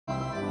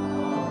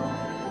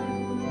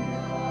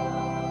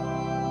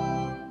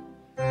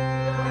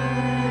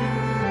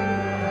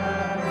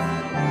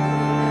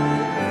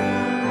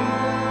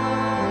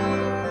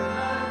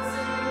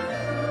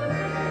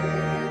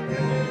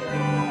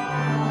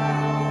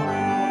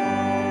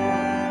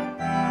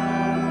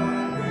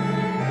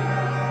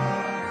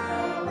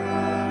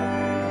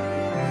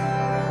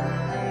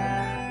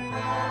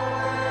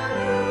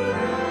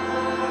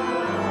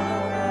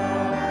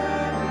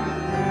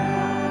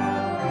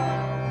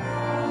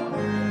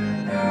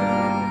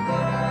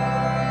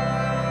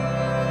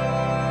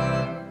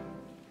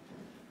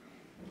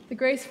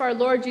grace of our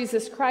Lord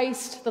Jesus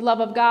Christ, the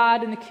love of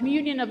God, and the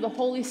communion of the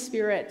Holy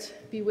Spirit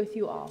be with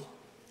you all.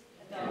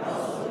 And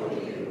also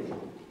with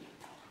you.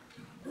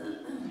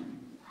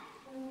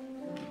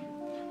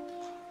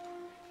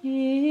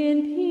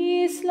 In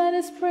peace, let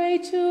us pray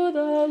to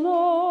the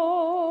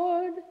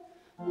Lord.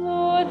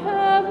 Lord,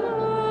 have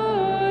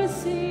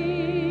mercy.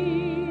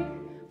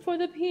 For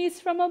the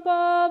peace from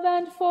above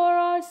and for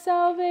our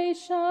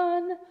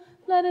salvation,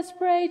 let us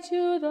pray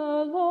to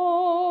the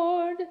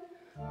Lord.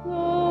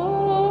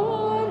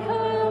 Lord,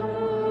 have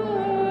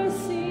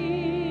mercy.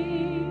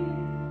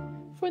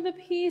 For the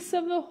peace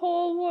of the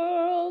whole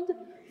world,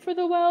 for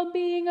the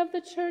well-being of the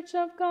Church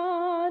of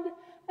God,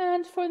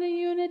 and for the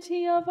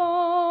unity of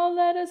all,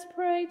 let us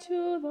pray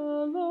to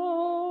the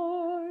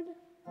Lord.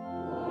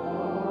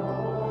 Lord,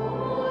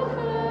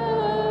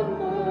 have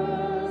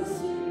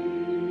mercy.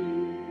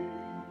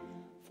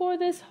 For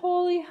this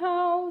holy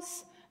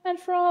house, and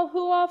for all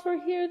who offer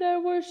here their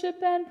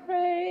worship and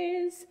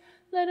praise,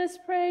 let us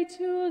pray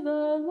to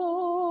the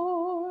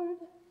Lord.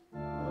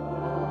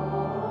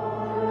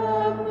 Lord,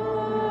 have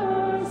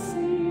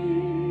mercy.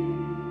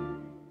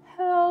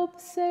 Help,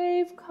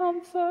 save,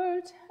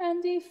 comfort,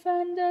 and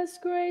defend us,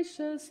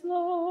 gracious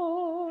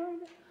Lord.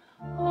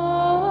 Amen.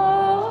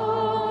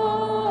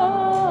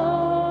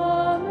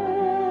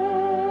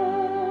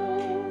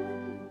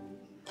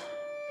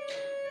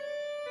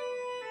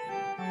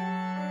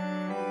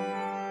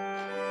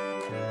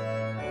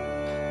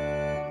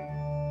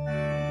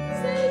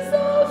 This is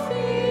the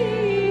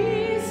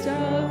feast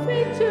of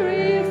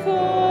victory for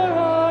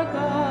our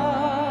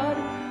God.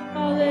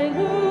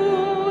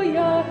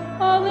 Alleluia,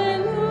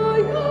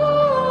 alleluia,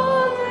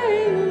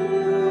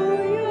 alleluia.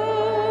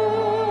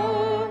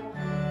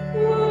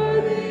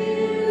 Worthy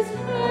is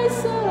Christ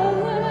the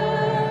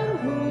Lamb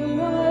who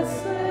was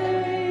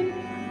slain,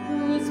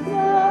 whose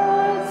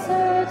blood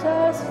set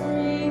us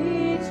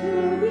free to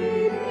be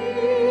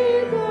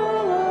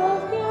people of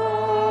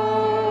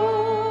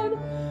God.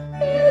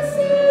 This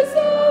is a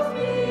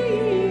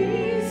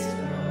feast,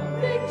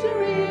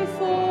 victory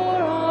for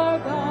our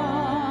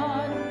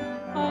God.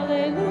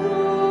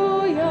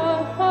 Alleluia,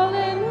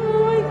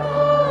 alleluia,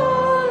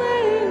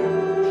 alleluia.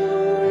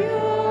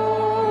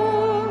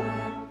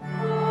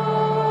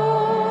 Our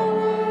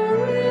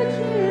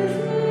riches,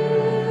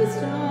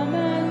 wisdom,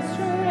 and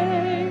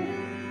strength,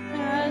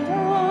 and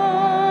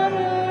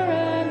honor,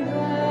 and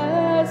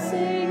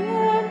blessing,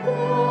 and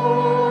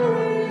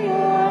glory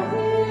are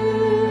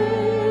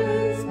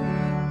His.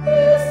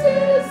 This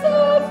is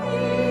the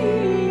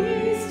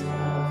feast,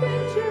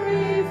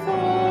 victory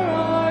for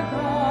our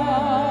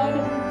God.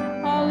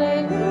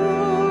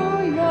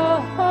 Alleluia,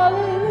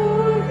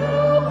 alleluia,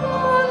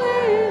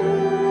 alleluia.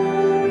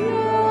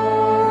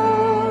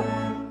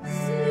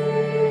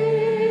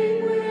 Sing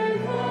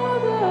with all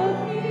the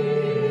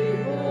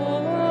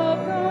people of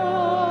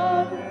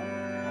God,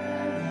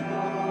 and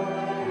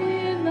join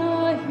in the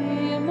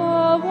hymn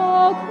of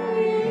all creation.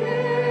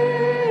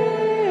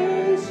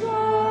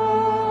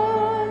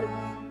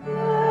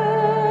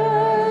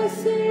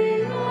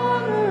 Blessing,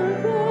 honor,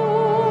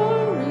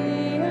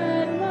 glory,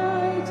 and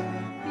might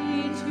be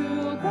to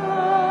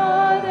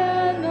God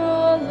and the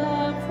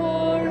Lamb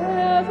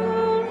forever.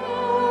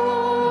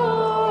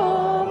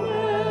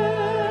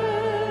 Amen.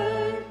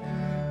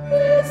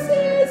 This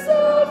is a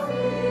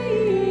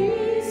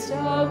feast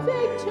of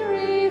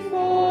victory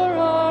for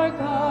our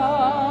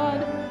God.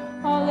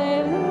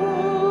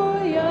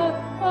 Alleluia,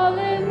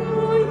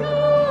 alleluia,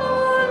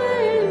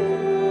 alleluia.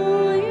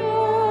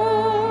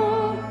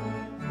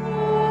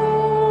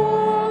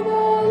 For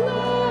the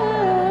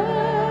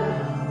Lamb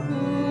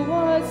who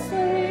was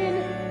slain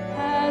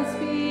has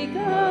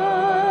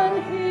begun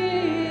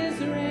His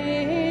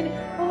reign.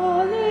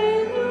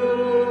 Alleluia.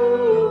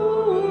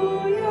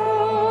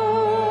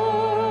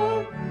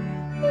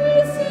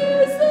 This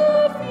is the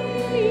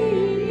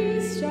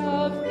feast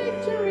of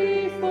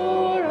victory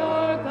for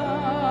our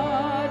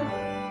God.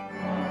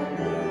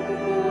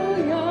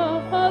 Alleluia,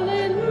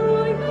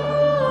 alleluia,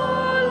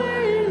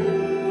 alleluia.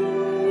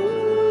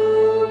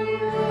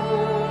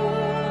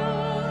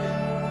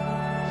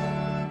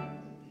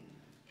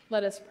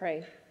 Let us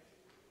pray.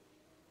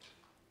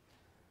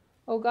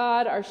 O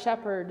God, our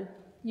shepherd,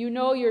 you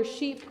know your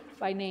sheep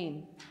by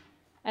name,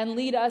 and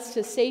lead us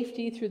to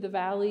safety through the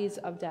valleys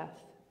of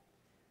death.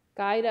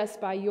 Guide us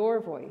by your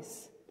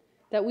voice,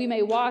 that we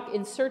may walk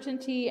in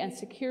certainty and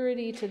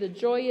security to the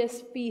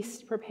joyous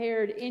feast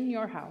prepared in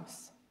your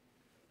house.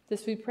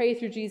 This we pray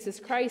through Jesus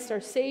Christ,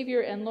 our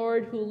Savior and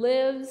Lord, who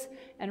lives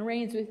and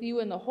reigns with you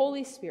in the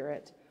Holy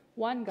Spirit,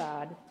 one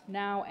God,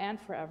 now and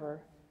forever.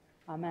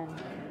 Amen.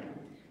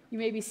 You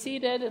may be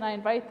seated, and I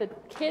invite the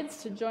kids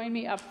to join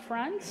me up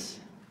front.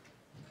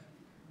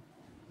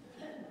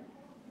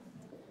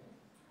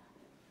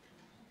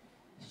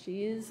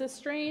 She's a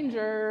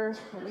stranger,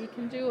 but we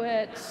can do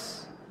it.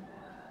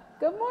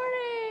 Good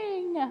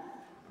morning.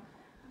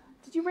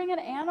 Did you bring an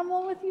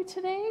animal with you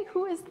today?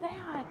 Who is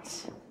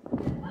that?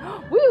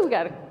 Woo, we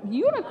got a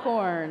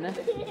unicorn.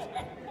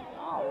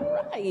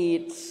 All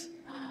right.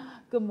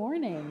 Good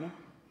morning.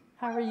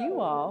 How are you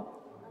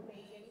all?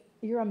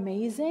 You're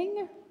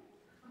amazing.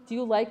 Do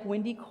you like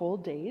windy,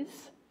 cold days?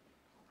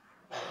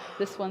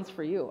 This one's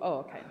for you. Oh,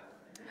 okay.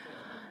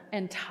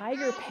 And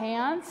tiger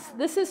pants.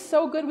 This is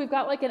so good. We've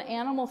got like an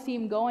animal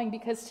theme going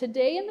because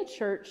today in the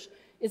church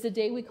is a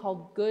day we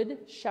call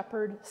Good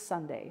Shepherd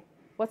Sunday.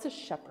 What's a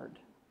shepherd?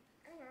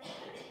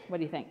 What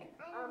do you think?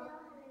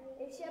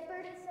 A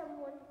shepherd is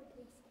someone who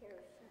takes care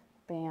of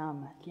sheep.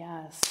 Bam.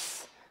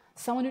 Yes.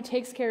 Someone who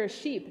takes care of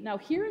sheep. Now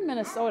here in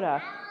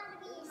Minnesota,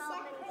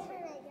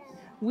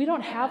 we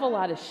don't have a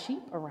lot of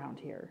sheep around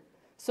here.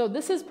 So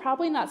this is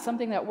probably not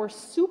something that we're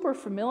super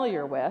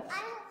familiar with.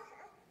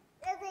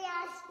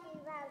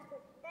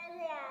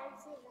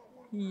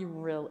 You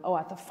really? Oh,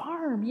 at the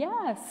farm,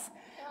 yes.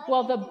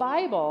 Well, the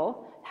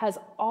Bible has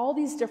all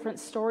these different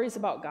stories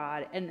about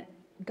God, and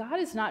God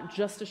is not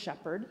just a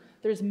shepherd.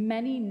 There's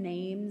many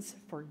names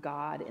for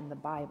God in the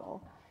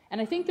Bible.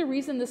 And I think the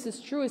reason this is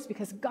true is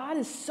because God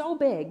is so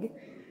big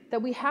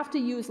that we have to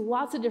use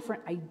lots of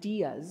different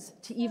ideas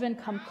to even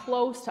come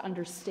close to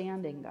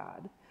understanding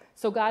God.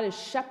 So God is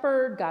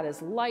shepherd, God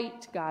is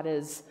light, God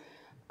is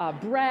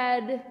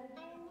bread. I know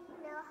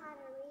how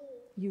to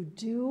read. You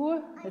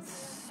do? It's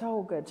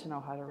so good to know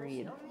how to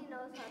read. She only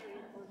knows how to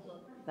read one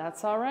book.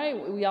 That's all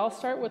right. We all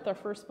start with our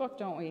first book,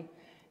 don't we?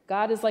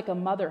 God is like a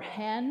mother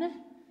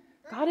hen.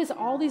 God is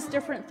all these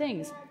different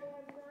things.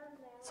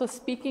 So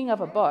speaking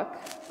of a book,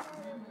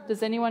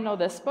 does anyone know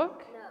this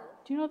book? No.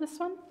 Do you know this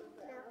one?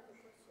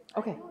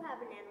 Okay. I do have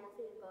an animal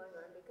theme going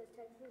on because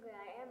technically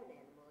I am an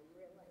animal in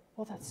real life.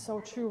 Well, that's so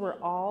true. We're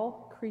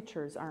all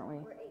creatures, aren't we?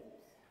 We're apes.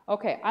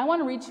 Okay, I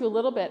want to read to you a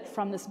little bit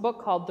from this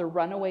book called The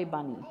Runaway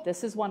Bunny.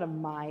 This is one of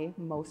my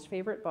most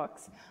favorite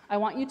books. I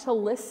want you to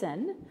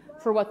listen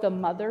for what the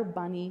mother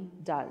bunny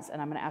does.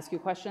 And I'm going to ask you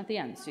a question at the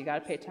end, so you got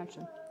to pay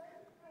attention.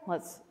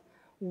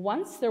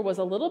 Once there was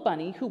a little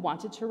bunny who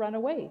wanted to run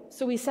away.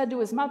 So he said to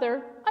his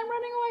mother, "I'm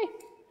running away."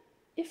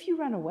 "If you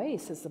run away,"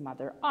 says the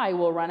mother, "I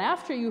will run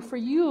after you, for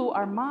you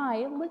are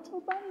my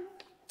little bunny."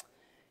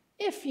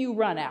 "If you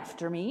run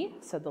after me,"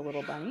 said the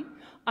little bunny,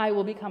 "I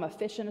will become a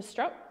fish in a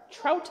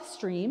trout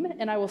stream,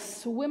 and I will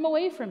swim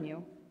away from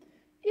you."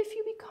 "If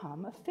you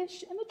become a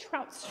fish in the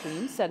trout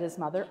stream," said his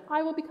mother,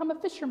 "I will become a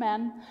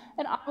fisherman,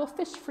 and I will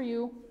fish for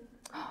you."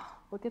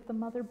 Look at the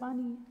mother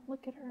bunny.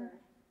 Look at her.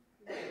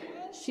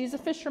 She's a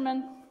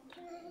fisherman.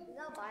 She's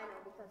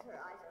albino because her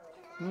eyes are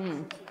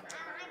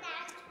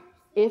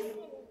like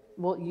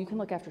Well, you can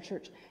look after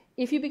church.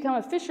 "If you become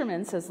a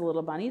fisherman," says the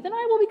little bunny, "then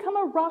I will become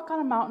a rock on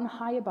a mountain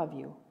high above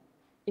you."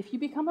 "If you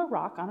become a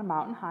rock on a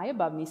mountain high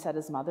above me," said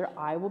his mother,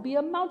 "I will be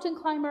a mountain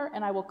climber,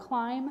 and I will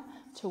climb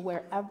to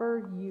wherever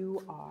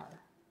you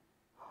are."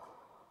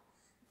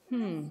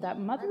 That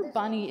mother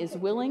bunny is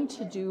willing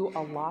to do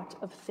a lot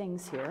of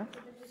things here.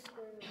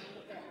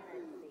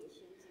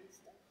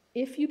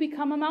 "If you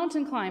become a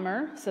mountain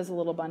climber," says the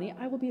little bunny,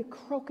 "I will be a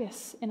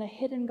crocus in a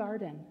hidden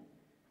garden."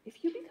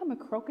 "If you become a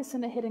crocus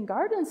in a hidden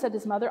garden," said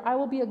his mother, "I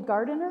will be a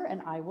gardener,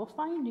 and I will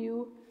find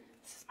you."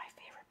 This is my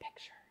favorite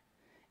picture.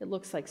 It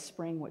looks like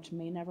spring, which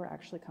may never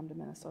actually come to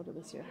Minnesota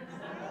this year.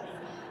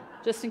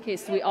 Just in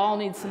case we all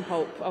need some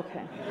hope.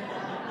 Okay.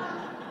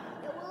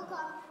 It will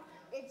come.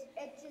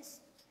 It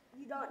just,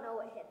 you don't know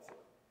what hits you.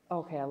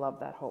 Okay, I love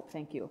that hope.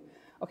 Thank you.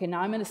 Okay,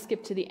 now I'm going to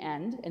skip to the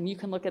end, and you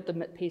can look at the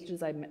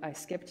pages I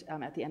skipped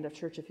at the end of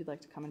church if you'd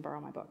like to come and borrow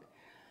my book.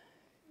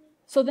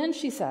 So then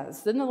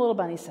the little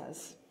bunny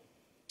says,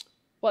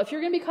 "Well, if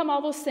you're going to become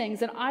all those things,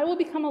 then I will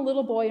become a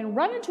little boy and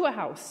run into a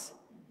house."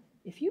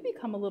 "If you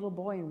become a little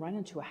boy and run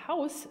into a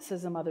house,"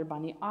 says the mother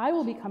bunny, "I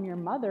will become your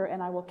mother,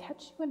 and I will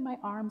catch you in my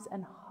arms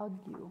and hug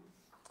you."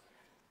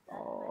 That's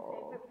my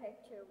favorite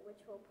picture,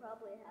 which will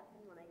probably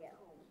happen when I get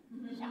home.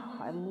 Yeah,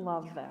 I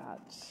love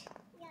that.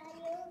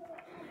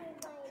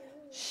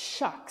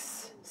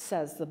 "Shucks,"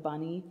 says the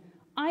bunny,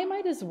 "I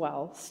might as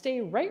well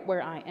stay right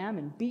where I am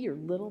and be your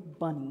little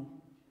bunny."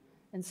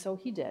 And so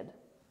he did.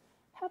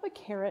 "Have a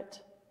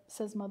carrot,"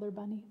 says Mother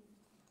Bunny.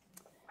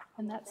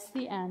 And that's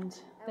the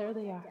end. There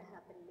they are.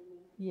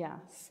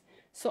 Yes.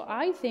 So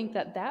I think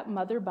that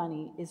Mother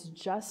Bunny is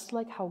just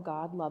like how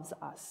God loves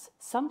us.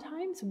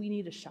 Sometimes we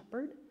need a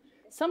shepherd.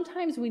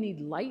 Sometimes we need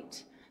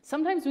light.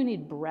 Sometimes we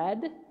need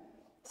bread.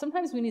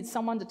 Sometimes we need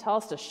someone to tell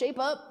us to shape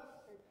up.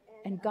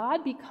 And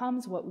God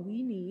becomes what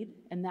we need,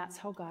 and that's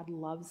how God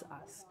loves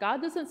us.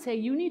 God doesn't say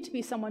you need to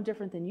be someone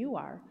different than you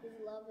are. His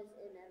love is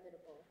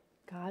inevitable.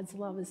 God's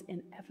love is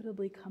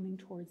inevitably coming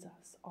towards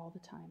us all the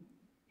time.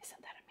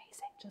 Isn't that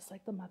amazing? Just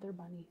like the mother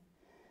bunny.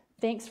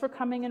 Thanks for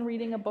coming and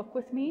reading a book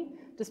with me.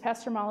 Does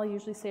Pastor Molly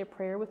usually say a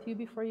prayer with you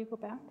before you go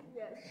back?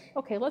 Yes.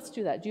 Okay, let's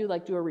do that. Do you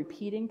do a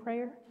repeating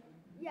prayer?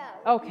 Yeah.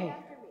 Okay.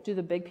 After me. Do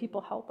the big people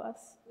help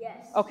us?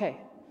 Yes.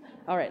 Okay.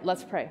 All right,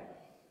 let's pray.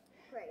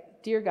 Pray.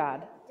 Dear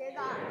God, Dear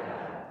God,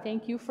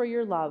 thank you for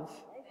your love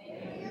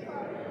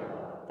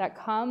that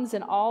comes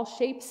in all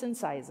shapes and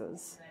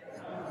sizes.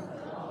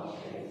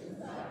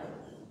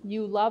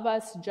 You love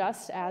us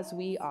just as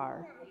we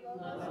are.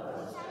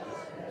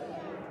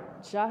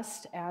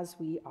 Just as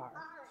we are.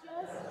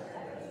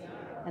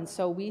 And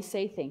so we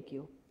say thank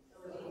you.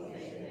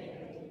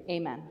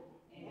 Amen.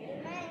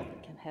 Amen.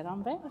 You can head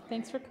on back.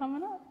 Thanks for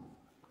coming up.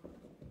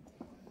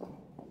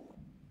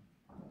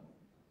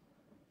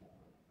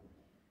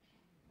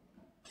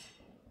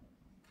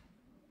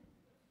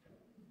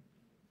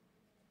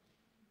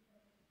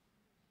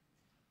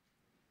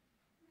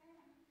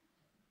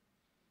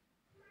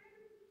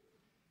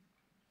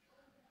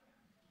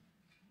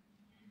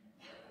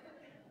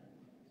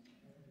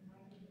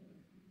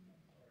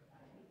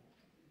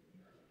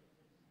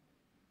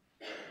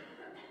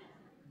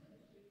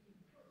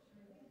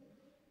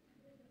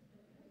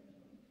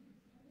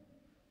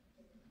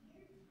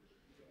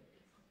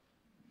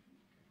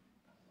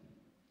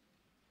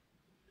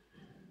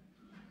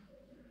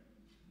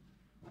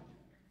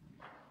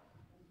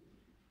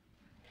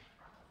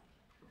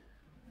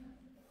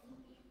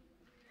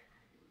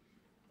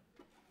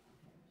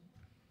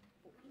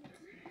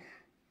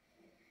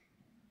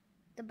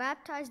 The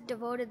baptized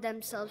devoted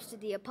themselves to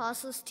the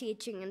apostles'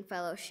 teaching and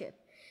fellowship,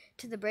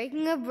 to the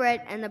breaking of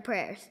bread and the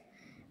prayers.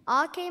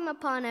 Awe came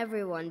upon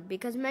everyone,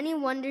 because many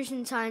wonders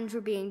and signs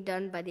were being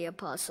done by the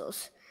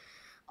apostles.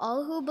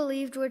 All who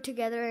believed were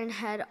together and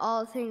had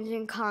all things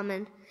in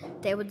common.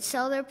 They would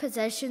sell their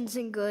possessions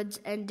and goods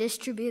and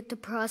distribute the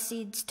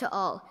proceeds to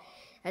all,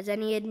 as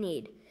any had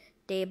need.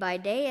 Day by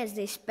day, as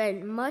they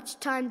spent much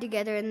time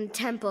together in the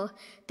temple,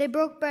 they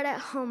broke bread at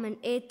home and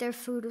ate their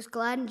food with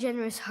glad and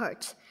generous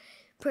hearts,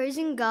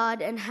 praising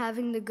God and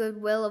having the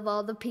goodwill of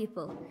all the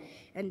people.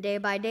 And day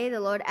by day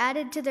the Lord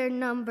added to their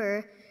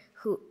number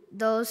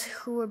those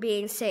who were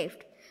being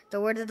saved.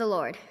 The word of the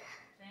Lord.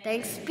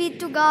 Thanks be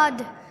to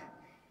God.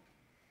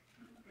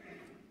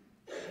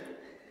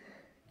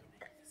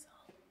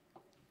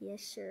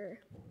 Yes, sir.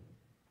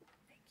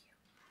 Thank you.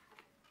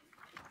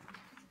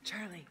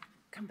 Charlie,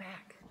 come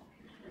back.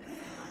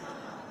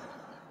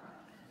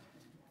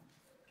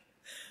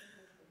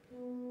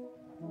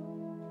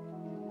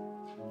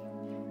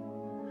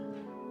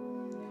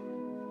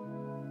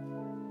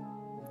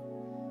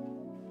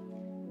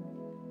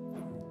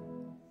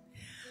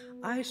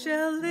 I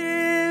shall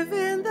live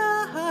in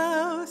the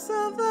house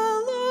of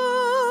the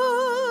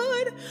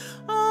Lord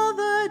all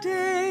the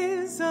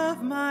days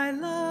of my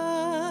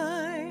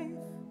life.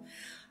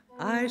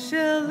 I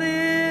shall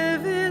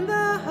live in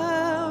the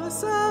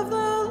house of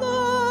the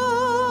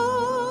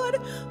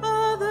Lord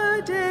all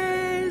the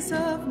days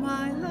of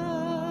my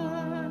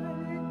life.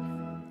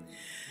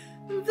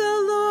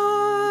 The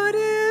Lord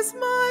is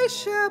my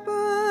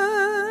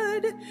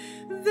shepherd,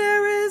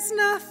 there is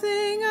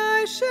nothing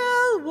I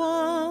shall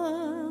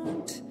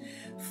want.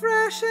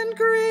 Fresh and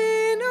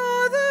green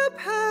are the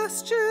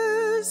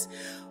pastures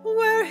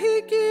where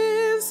he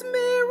gives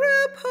me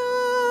repose.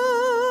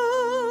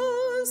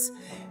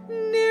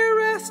 Near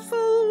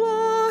restful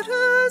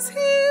waters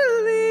he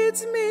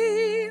leads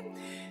me,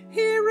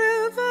 he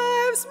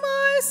revives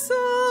my soul.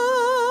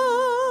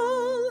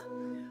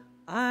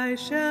 I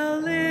shall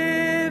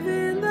live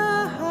in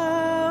the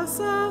house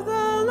of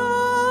the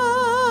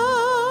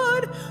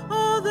Lord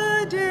all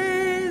the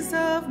days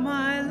of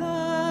my life.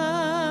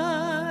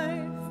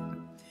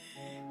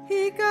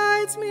 He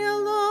guides me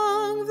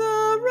along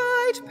the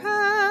right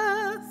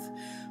path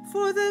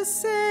for the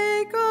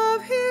sake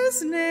of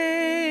his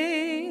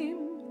name.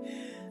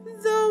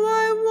 Though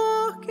I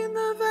walk in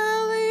the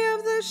valley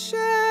of the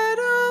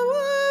shadow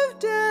of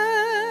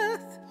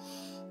death,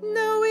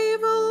 no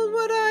evil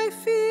would I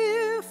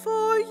fear,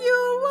 for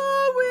you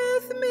are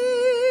with me.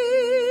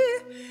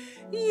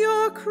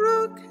 Your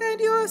crook and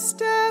your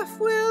staff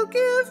will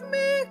give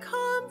me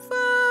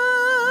comfort.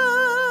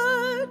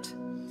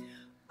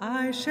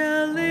 I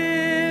shall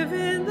live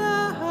in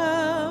the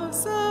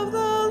house of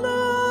the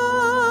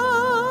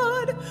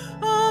Lord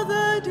all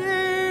the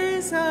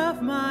days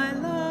of my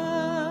life.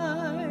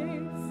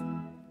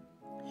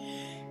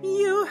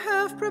 You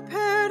have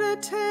prepared a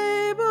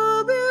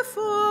table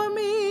before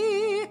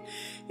me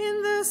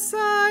in the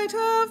sight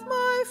of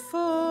my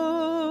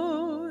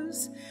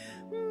foes.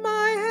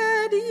 My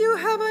head you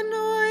have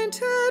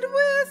anointed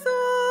with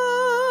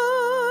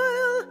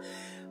oil.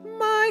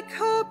 My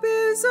cup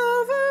is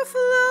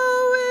overflowing.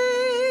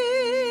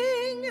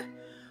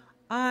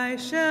 I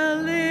shall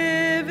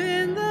live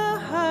in the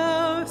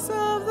house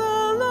of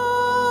the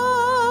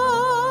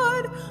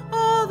Lord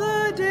all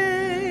the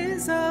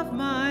days of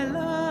my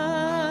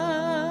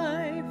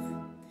life.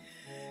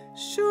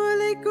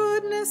 Surely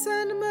goodness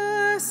and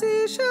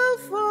mercy shall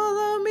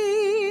follow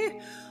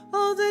me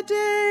all the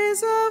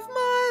days of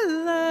my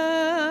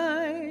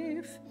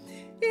life.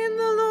 In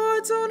the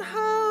Lord's own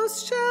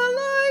house shall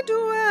I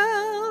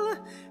dwell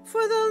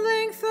for the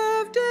length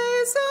of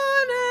days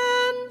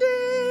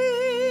unending.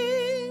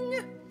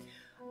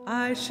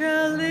 I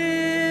shall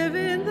live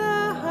in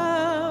the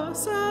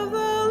house of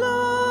the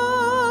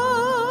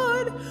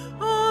Lord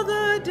all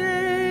the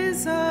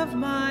days of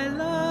my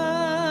life.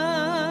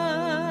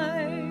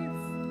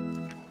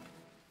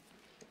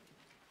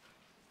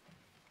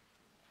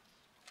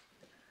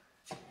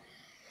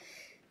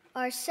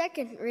 Our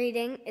second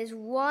reading is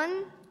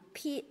 1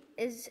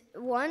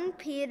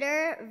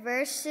 Peter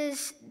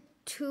verses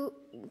 2,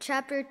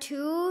 chapter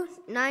 2,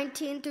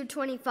 19 through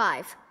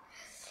 25.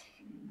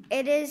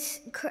 It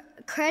is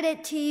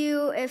credit to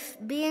you if,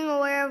 being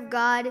aware of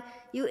God,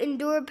 you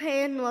endure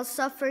pain while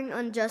suffering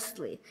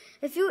unjustly.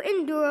 If you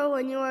endure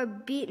when you are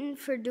beaten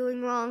for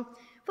doing wrong,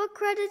 what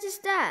credit is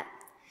that?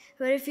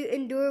 But if you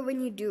endure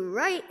when you do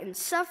right and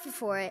suffer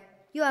for it,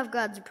 you have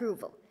God's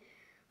approval.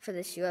 For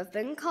this you have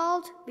been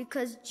called,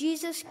 because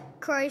Jesus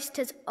Christ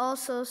has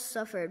also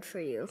suffered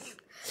for you,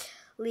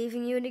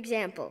 leaving you an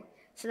example,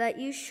 so that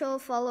you shall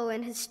follow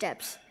in his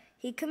steps.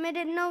 He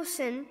committed no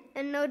sin,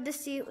 and no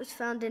deceit was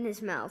found in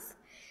his mouth.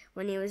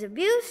 When he was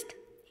abused,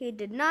 he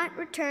did not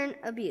return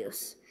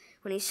abuse.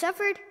 When he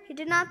suffered, he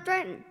did not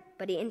threaten,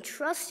 but he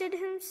entrusted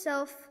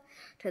himself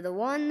to the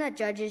one that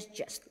judges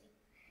justly.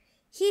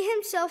 He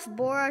himself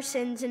bore our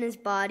sins in his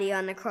body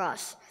on the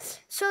cross,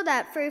 so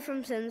that, free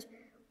from sins,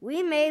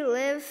 we may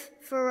live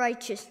for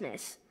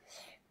righteousness.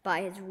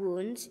 By his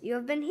wounds you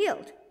have been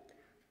healed.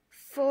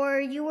 For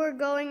you were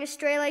going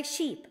astray like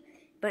sheep,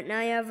 but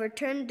now you have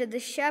returned to the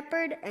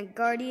shepherd and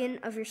guardian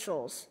of your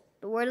souls.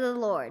 The word of the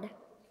Lord.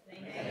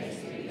 Thanks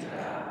be to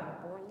God.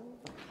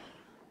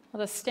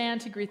 Let us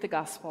stand to greet the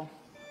gospel.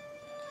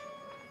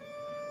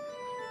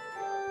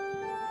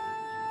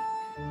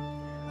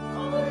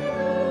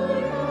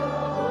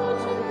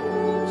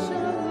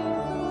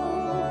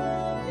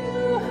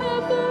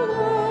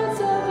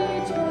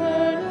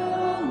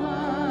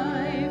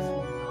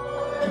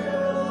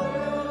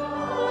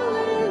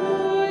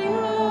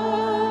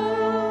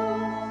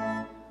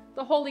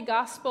 Holy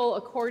Gospel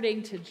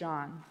according to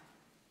John.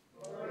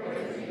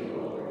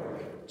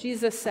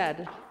 Jesus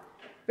said,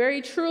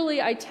 "Very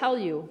truly I tell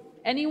you,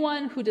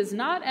 anyone who does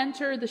not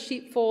enter the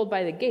sheepfold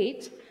by the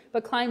gate,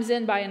 but climbs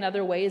in by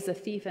another way is a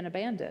thief and a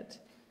bandit.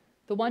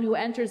 The one who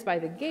enters by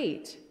the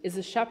gate is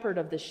the shepherd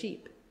of the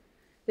sheep.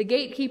 The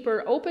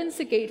gatekeeper opens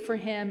the gate for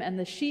him, and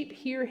the sheep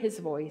hear his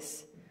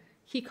voice.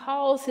 He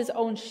calls his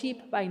own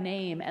sheep by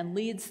name and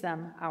leads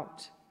them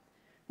out.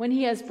 When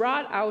he has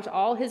brought out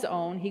all his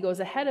own, he goes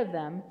ahead of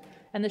them,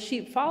 and the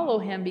sheep follow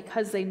him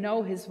because they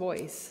know his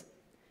voice.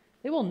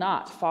 They will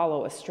not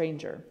follow a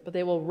stranger, but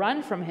they will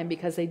run from him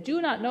because they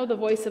do not know the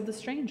voice of the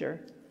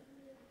stranger."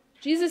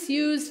 Jesus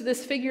used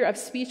this figure of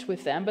speech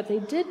with them, but they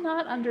did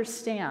not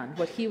understand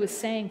what he was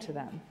saying to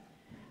them.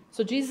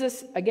 So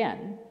Jesus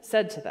again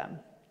said to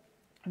them,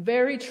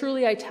 "Very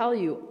truly I tell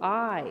you,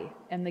 I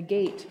am the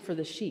gate for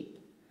the sheep.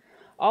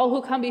 All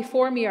who come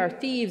before me are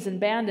thieves and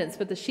bandits,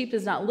 but the sheep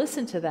does not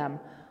listen to them.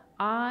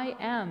 I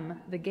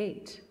am the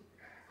gate.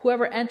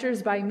 Whoever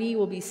enters by me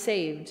will be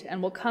saved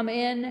and will come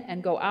in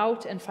and go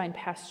out and find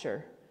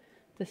pasture.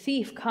 The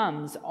thief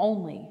comes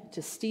only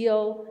to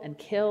steal and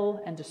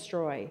kill and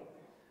destroy.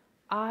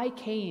 I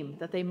came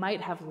that they might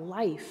have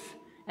life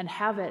and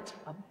have it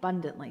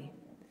abundantly."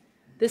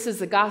 This is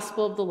the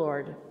gospel of the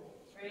Lord.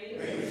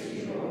 Praise to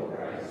you, O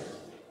Christ.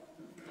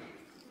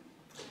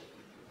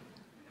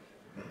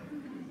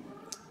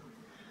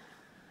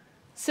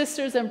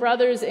 Sisters and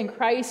brothers in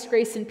Christ,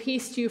 grace and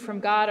peace to you from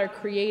God, our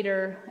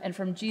Creator, and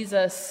from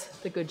Jesus,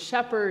 the Good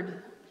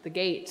Shepherd, the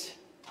gate.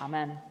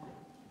 Amen.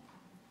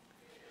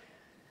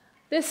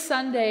 This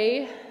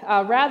Sunday,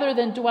 rather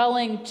than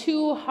dwelling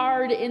too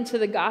hard into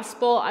the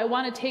gospel, I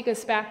want to take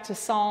us back to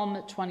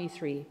Psalm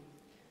 23,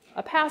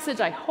 a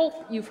passage I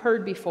hope you've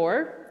heard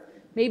before,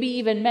 maybe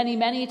even many,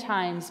 many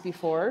times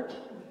before.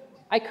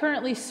 I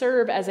currently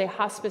serve as a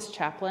hospice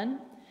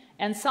chaplain,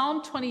 and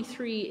Psalm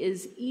 23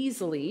 is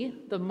easily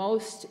the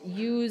most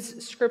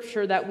used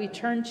scripture that we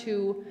turn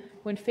to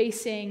when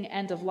facing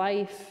end of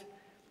life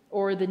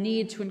or the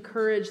need to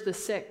encourage the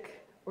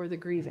sick or the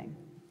grieving.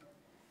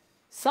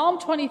 Psalm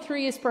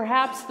 23 is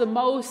perhaps the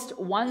most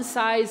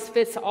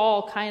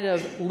one-size-fits-all kind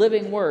of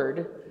living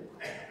word.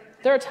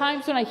 There are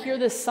times when I hear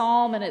this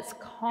psalm and it's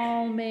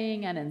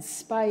calming and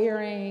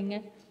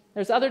inspiring.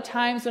 There's other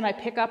times when I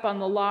pick up on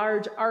the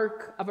large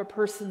arc of a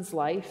person's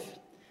life,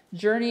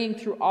 journeying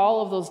through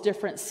all of those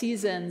different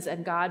seasons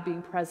and God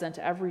being present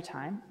every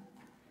time.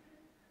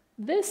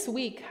 This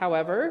week,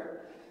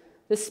 however,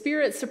 the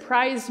Spirit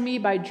surprised me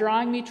by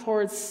drawing me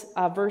towards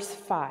verse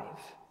 5,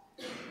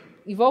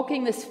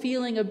 evoking this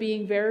feeling of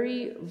being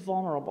very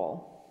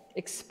vulnerable,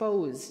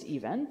 exposed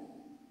even.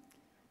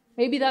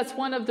 Maybe that's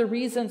one of the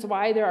reasons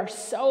why there are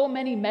so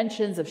many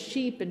mentions of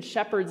sheep and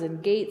shepherds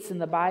and gates in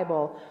the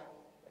Bible.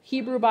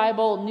 Hebrew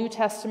Bible, New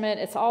Testament,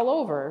 it's all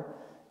over.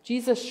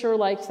 Jesus sure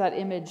liked that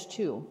image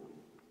too.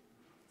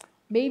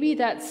 Maybe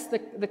that's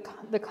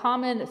the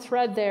common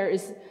thread there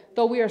is,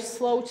 though we are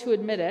slow to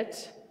admit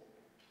it,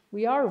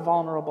 we are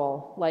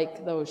vulnerable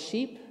like those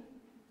sheep,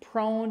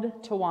 prone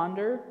to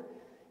wander,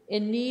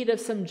 in need of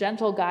some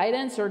gentle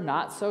guidance or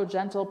not so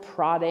gentle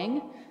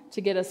prodding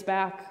to get us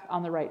back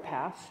on the right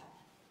path.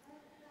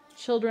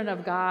 Children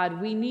of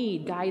God, we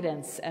need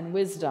guidance and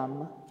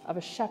wisdom of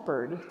a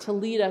shepherd to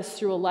lead us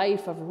through a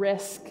life of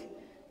risk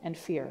and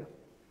fear.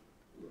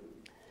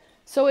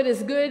 So it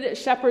is Good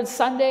Shepherd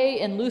Sunday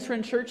in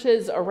Lutheran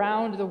churches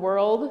around the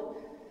world,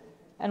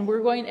 and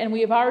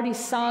we have already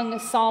sung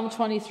Psalm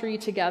 23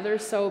 together,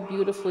 so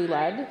beautifully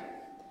led.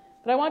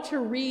 But I want to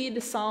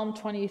read Psalm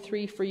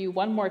 23 for you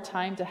one more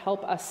time to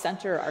help us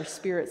center our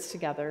spirits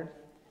together.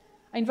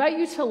 I invite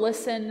you to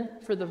listen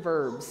for the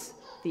verbs,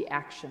 the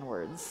action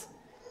words,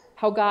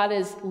 how God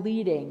is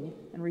leading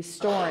and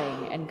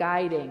restoring and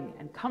guiding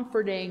and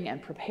comforting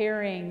and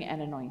preparing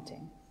and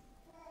anointing.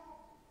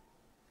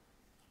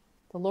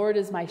 The Lord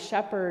is my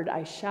shepherd,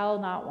 I shall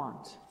not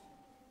want.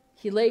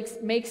 He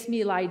makes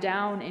me lie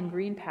down in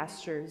green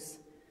pastures.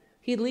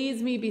 He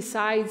leads me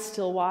beside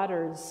still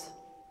waters.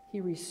 He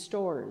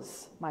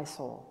restores my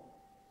soul.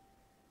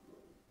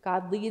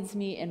 God leads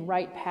me in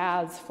right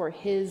paths for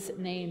his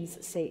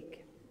name's sake.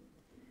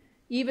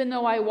 Even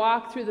though I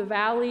walk through the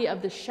valley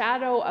of the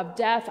shadow of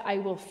death, I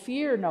will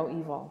fear no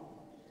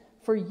evil,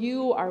 for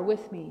you are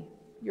with me.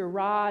 Your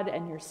rod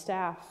and your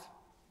staff,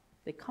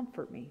 they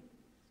comfort me.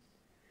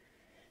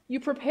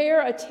 You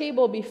prepare a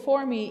table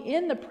before me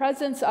in the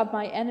presence of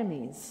my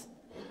enemies.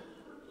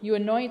 You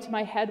anoint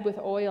my head with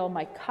oil,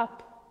 my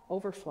cup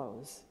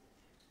overflows.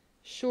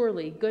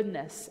 Surely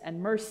goodness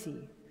and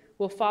mercy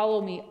will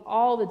follow me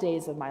all the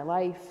days of my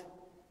life,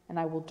 and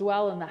I will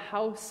dwell in the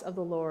house of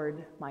the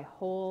Lord my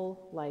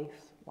whole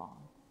life long.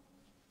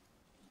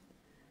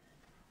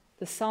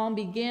 The psalm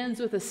begins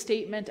with a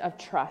statement of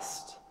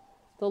trust.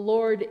 The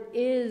Lord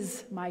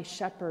is my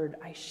shepherd,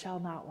 I shall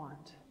not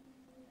want.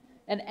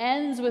 And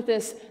ends with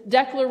this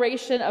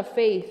declaration of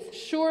faith.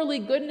 Surely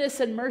goodness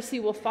and mercy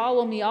will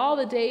follow me all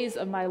the days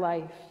of my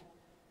life.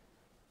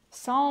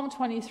 Psalm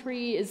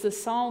 23 is the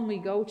psalm we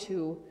go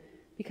to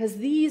because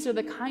these are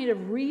the kind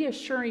of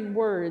reassuring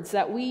words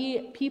that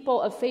we, people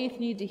of faith,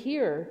 need to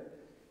hear.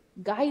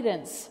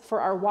 Guidance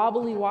for our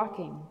wobbly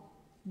walking,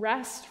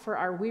 rest for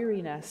our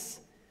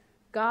weariness,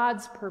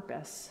 God's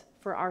purpose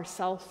for our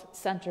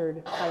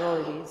self-centered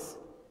priorities.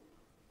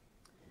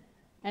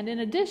 And in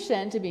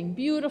addition to being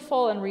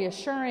beautiful and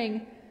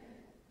reassuring,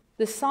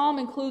 the psalm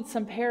includes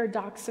some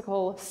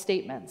paradoxical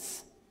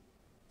statements.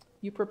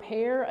 You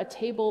prepare a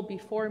table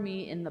before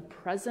me in the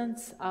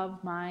presence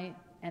of my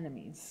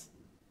enemies.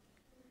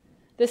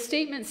 This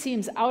statement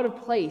seems out of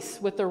place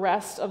with the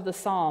rest of the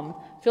psalm,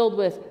 filled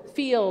with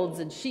fields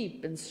and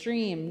sheep and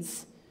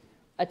streams.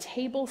 A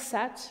table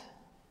set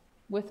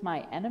with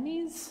my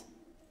enemies?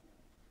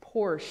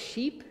 Poor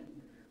sheep,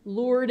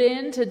 lured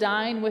in to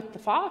dine with the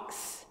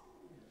fox?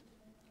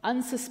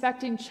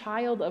 Unsuspecting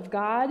child of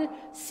God,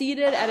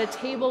 seated at a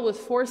table with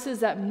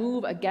forces that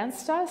move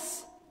against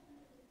us?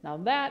 Now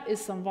that is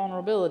some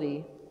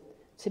vulnerability,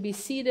 to be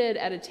seated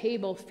at a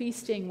table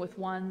feasting with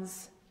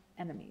one's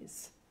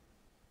enemies.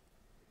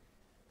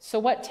 So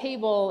what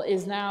table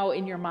is now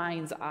in your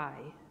mind's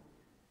eye?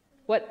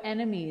 What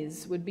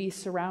enemies would be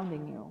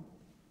surrounding you?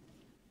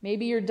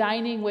 Maybe you're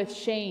dining with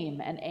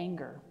shame and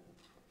anger,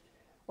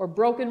 or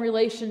broken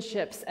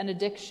relationships and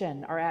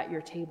addiction are at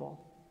your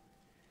table.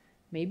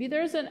 Maybe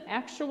there's an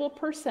actual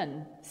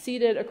person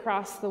seated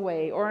across the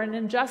way, or an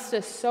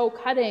injustice so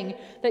cutting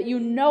that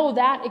you know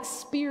that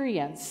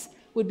experience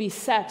would be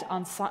set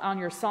on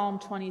your Psalm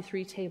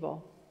 23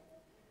 table.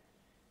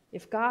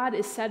 If God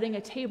is setting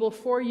a table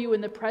for you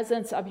in the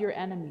presence of your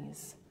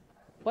enemies,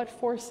 what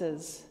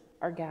forces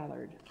are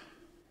gathered?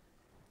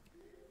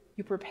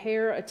 You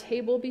prepare a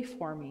table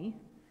before me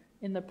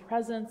in the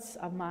presence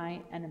of my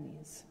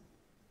enemies.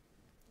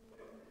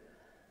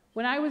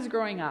 When I was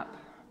growing up,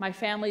 my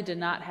family did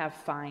not have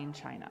fine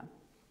china,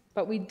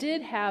 but we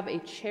did have a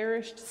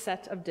cherished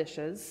set of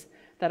dishes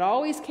that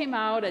always came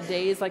out at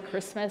days like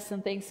Christmas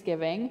and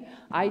Thanksgiving.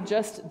 I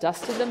just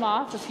dusted them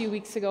off a few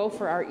weeks ago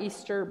for our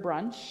Easter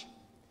brunch.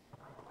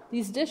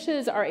 These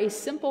dishes are a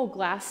simple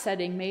glass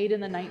setting made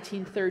in the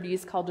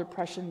 1930s called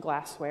Depression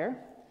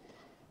glassware.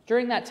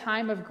 During that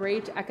time of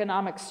great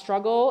economic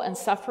struggle and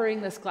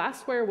suffering, this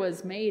glassware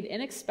was made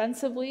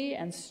inexpensively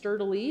and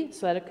sturdily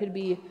so that it could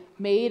be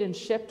made and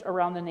shipped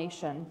around the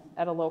nation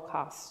at a low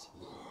cost.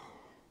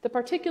 The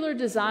particular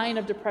design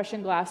of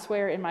Depression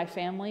glassware in my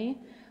family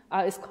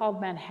is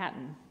called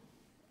Manhattan,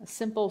 a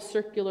simple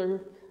circular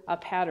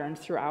pattern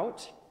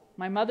throughout.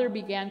 My mother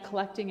began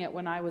collecting it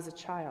when I was a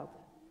child.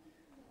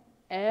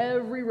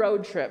 Every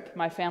road trip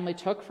my family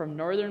took from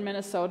northern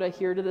Minnesota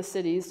here to the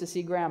cities to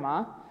see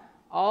Grandma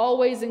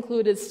always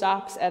included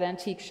stops at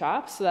antique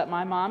shops so that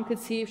my mom could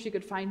see if she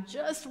could find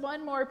just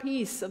one more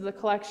piece of the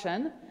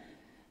collection.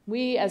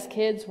 We, as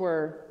kids,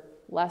 were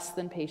less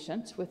than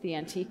patient with the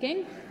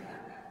antiquing.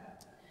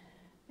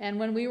 And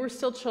when we were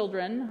still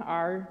children,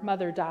 our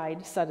mother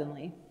died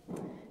suddenly,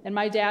 and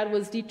my dad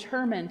was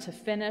determined to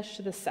finish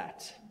the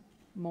set,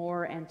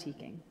 more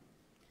antiquing.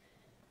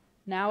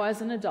 Now,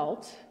 as an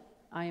adult,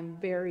 I am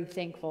very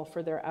thankful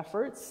for their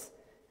efforts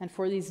and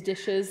for these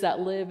dishes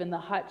that live in the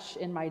hutch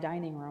in my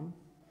dining room,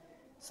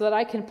 so that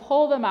I can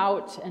pull them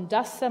out and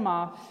dust them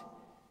off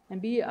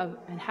and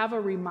have a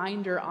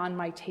reminder on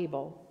my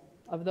table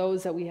of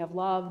those that we have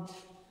loved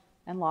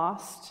and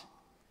lost,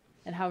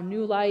 and how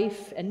new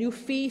life and new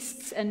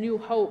feasts and new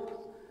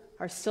hope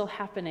are still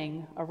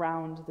happening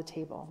around the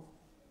table.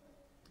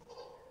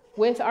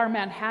 With our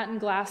Manhattan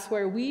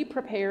glassware, we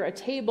prepare a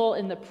table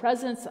in the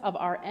presence of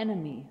our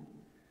enemy,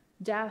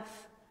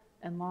 death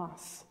and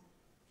loss.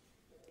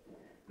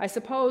 I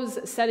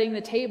suppose setting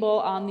the table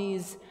on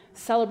these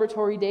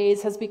celebratory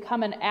days has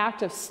become an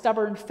act of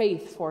stubborn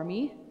faith for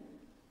me,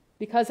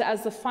 Because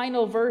as the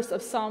final verse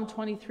of Psalm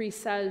 23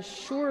 says,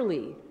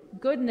 surely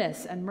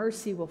goodness and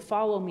mercy will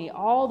follow me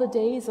all the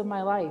days of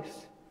my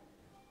life,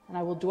 and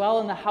I will dwell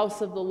in the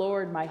house of the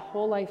Lord my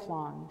whole life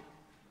long.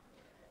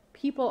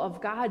 People of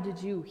God,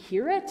 did you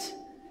hear it?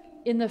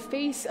 In the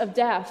face of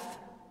death,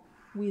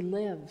 we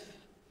live.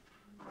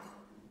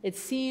 It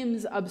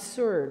seems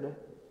absurd,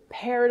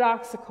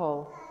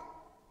 paradoxical,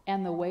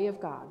 and the way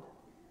of God.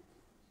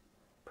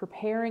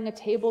 Preparing a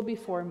table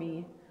before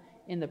me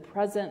in the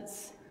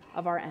presence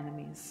of our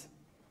enemies.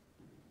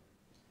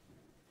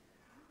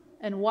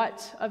 And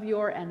what of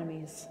your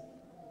enemies?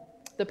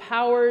 The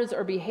powers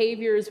or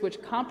behaviors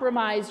which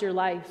compromise your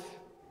life,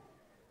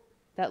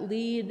 that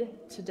lead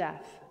to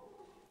death,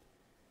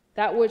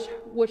 that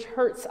which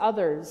hurts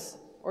others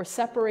or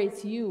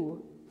separates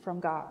you from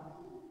God.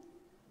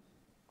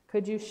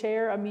 Could you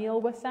share a meal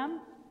with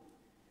them?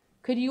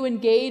 Could you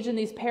engage in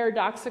these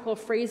paradoxical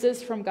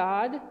phrases from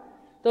God?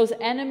 Those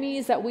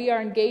enemies that we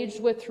are engaged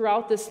with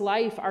throughout this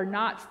life are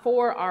not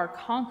for our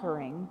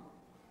conquering.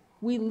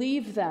 We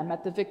leave them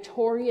at the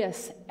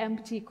victorious,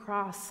 empty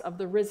cross of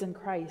the risen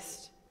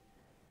Christ,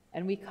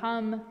 and we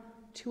come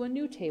to a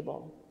new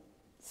table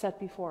set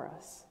before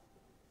us.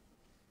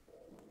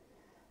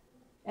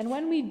 And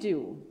when we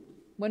do,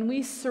 when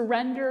we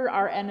surrender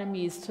our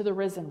enemies to the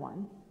risen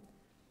one,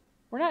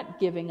 we're not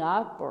giving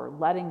up or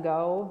letting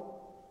go.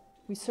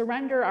 We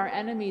surrender our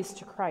enemies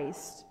to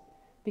Christ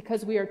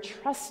because we are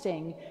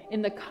trusting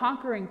in the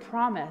conquering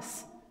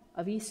promise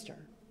of Easter.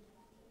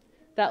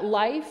 That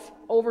life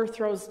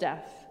overthrows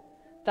death,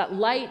 that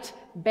light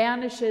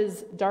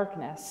banishes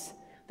darkness,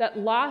 that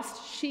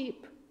lost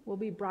sheep will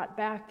be brought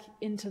back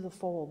into the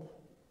fold,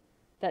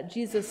 that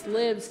Jesus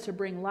lives to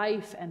bring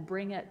life and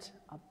bring it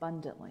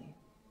abundantly.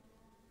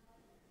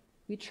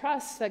 We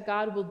trust that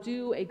God will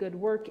do a good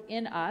work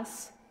in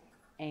us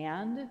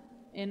and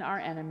in our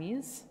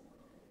enemies,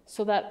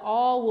 so that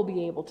all will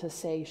be able to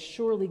say,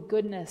 surely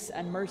goodness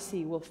and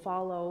mercy will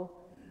follow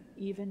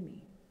even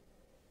me.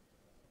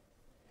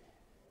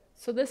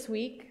 So this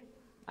week,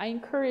 I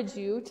encourage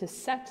you to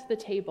set the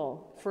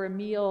table for a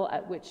meal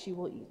at which you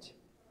will eat.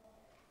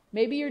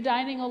 Maybe you're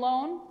dining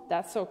alone,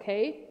 that's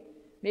okay.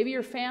 Maybe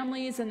your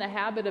family is in the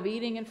habit of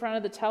eating in front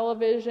of the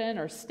television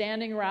or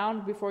standing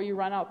around before you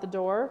run out the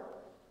door.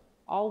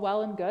 All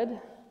well and good.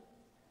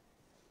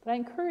 But I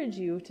encourage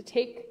you to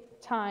take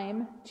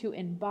time to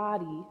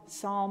embody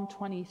Psalm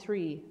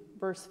 23,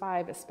 verse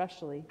 5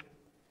 especially.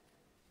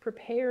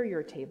 Prepare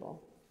your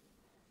table.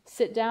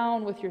 Sit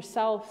down with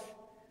yourself,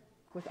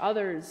 with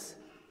others,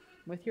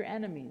 with your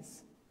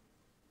enemies.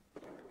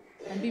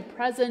 And be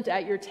present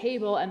at your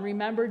table and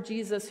remember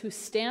Jesus, who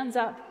stands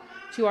up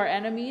to our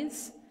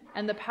enemies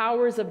and the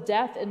powers of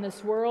death in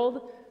this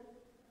world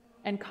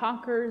and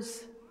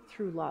conquers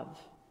through love.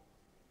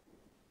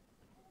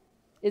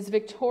 Is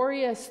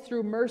victorious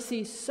through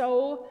mercy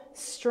so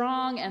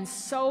strong and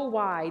so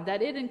wide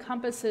that it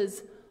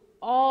encompasses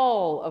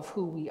all of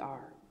who we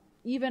are,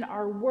 even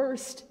our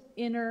worst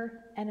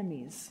inner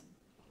enemies.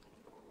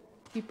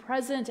 Be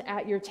present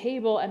at your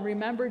table and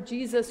remember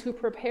Jesus, who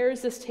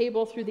prepares this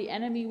table through the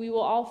enemy we will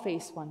all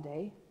face one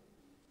day,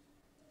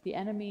 the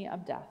enemy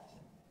of death.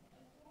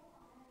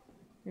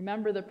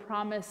 Remember the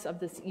promise of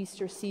this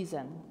Easter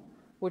season,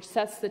 which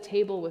sets the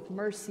table with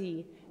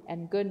mercy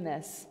and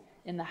goodness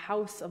in the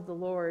house of the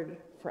Lord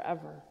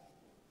forever.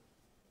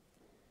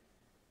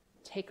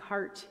 Take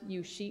heart,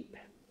 you sheep.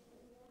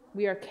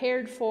 We are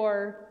cared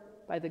for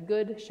by the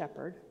Good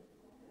Shepherd,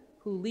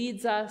 who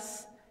leads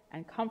us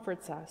and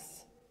comforts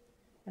us,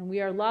 and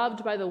we are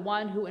loved by the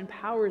one who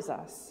empowers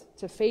us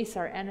to face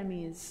our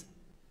enemies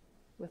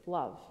with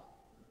love.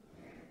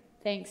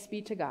 Thanks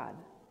be to God,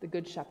 the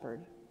Good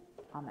Shepherd.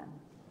 Amen.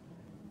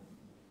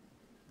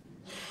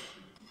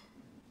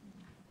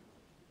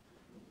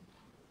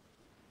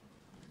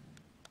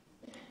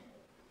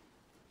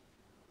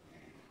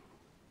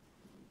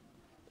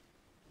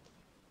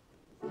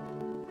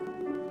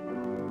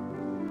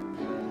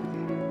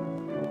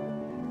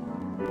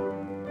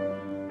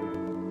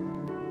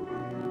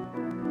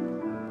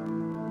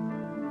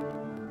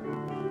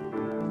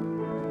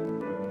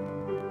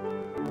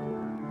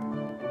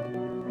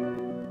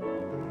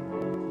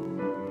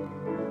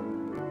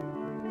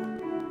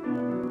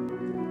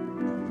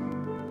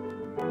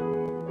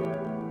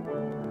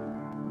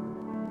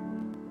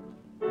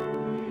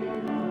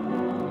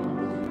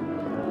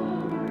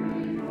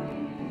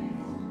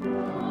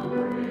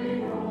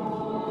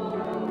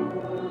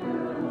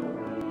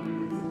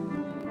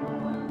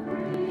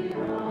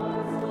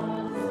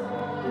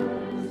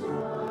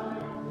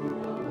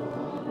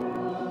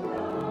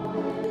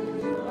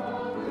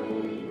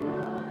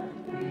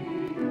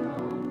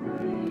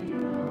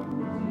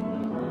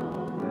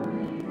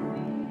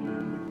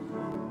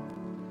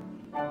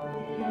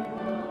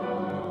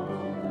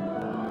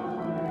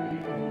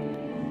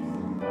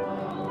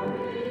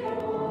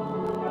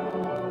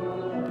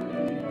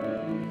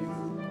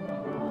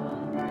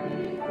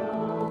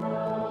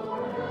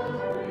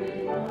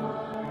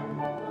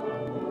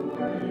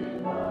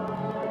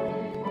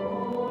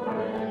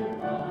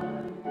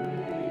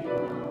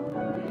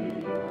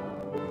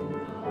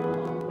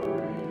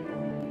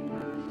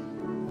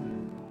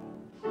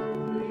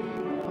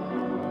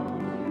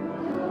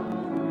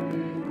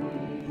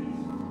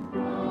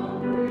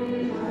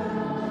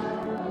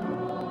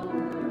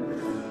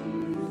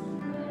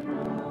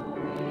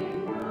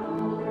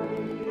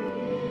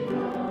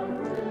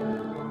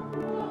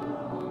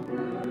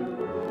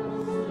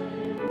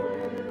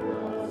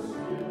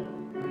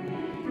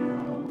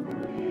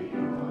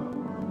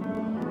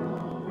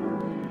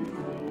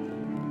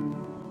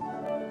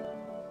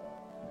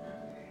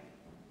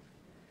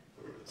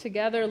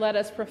 Together let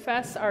us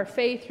profess our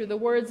faith through the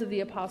words of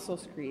the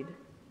Apostles' Creed.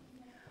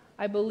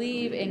 I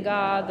believe in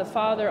God, the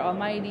Father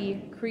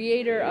Almighty,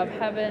 creator of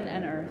heaven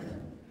and earth.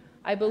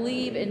 I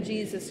believe in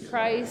Jesus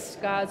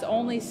Christ, God's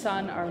only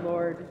Son, our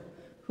Lord,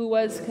 who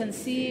was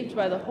conceived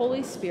by the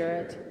Holy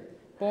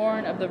Spirit,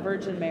 born of the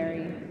Virgin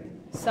Mary,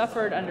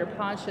 suffered under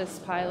Pontius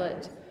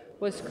Pilate,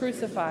 was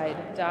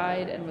crucified,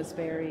 died, and was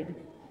buried.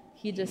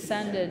 He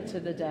descended to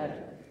the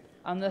dead.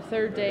 On the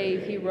third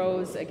day he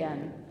rose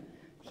again.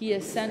 He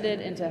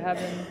ascended into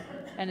heaven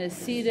and is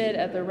seated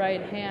at the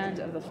right hand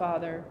of the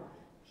Father.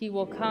 He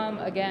will come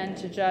again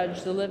to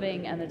judge the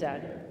living and the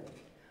dead.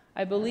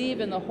 I believe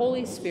in the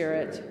Holy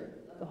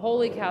Spirit, the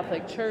Holy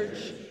Catholic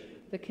Church,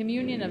 the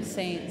communion of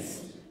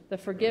saints, the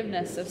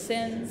forgiveness of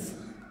sins,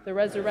 the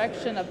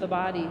resurrection of the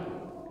body,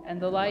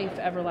 and the life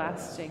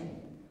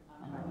everlasting.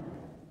 Amen.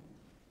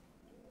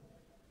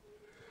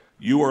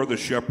 You are the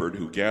shepherd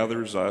who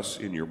gathers us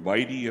in your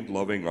mighty and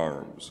loving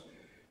arms.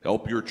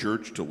 Help your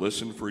church to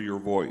listen for your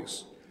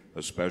voice,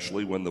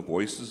 especially when the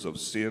voices of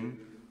sin,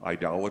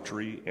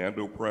 idolatry, and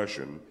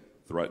oppression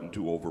threaten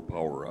to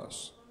overpower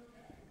us.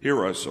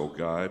 Hear us, O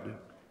God.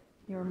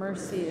 Your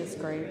mercy is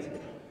great.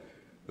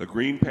 The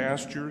green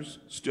pastures,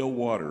 still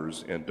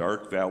waters, and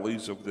dark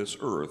valleys of this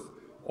earth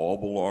all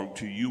belong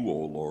to you, O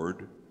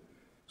Lord.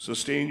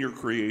 Sustain your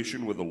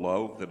creation with a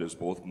love that is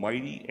both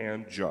mighty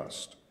and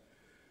just.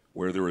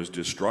 Where there is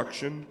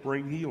destruction,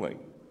 bring healing.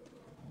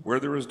 Where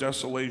there is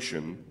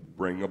desolation,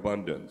 bring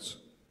abundance.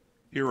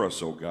 Hear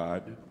us, O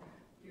God.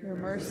 Your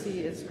mercy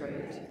is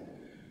great.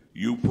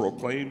 You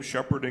proclaim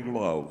shepherding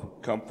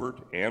love, comfort,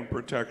 and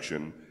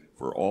protection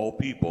for all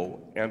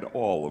people and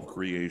all of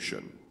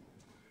creation.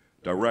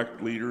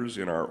 Direct leaders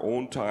in our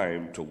own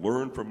time to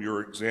learn from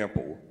your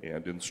example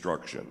and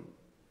instruction.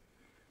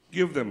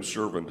 Give them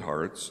servant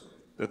hearts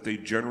that they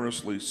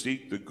generously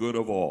seek the good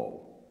of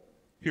all.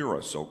 Hear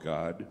us, O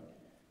God.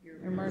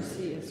 Your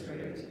mercy is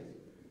great.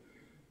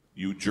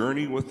 You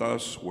journey with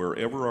us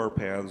wherever our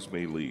paths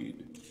may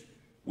lead.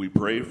 We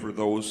pray for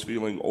those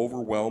feeling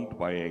overwhelmed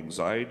by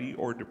anxiety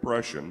or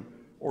depression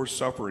or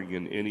suffering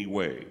in any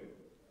way,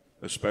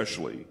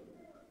 especially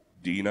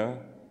Dina,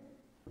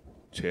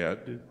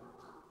 Ted,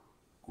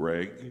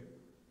 Greg,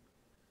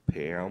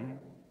 Pam,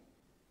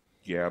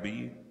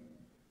 Gabby,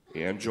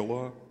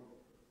 Angela,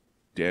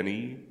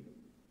 Denny,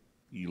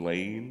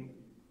 Elaine,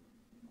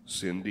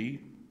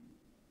 Cindy,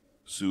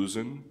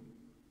 Susan,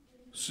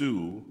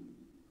 Sue,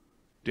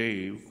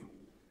 Dave,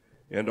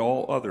 and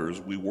all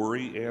others we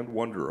worry and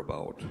wonder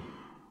about.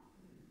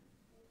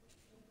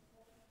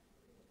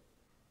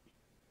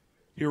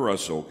 Hear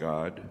us, O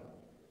God.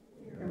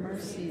 Your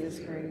mercy is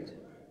great.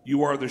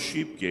 You are the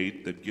sheep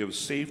gate that gives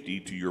safety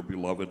to your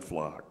beloved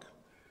flock.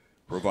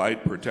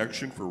 Provide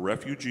protection for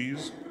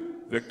refugees,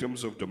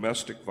 victims of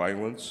domestic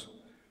violence,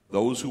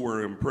 those who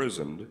are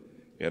imprisoned,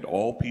 and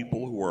all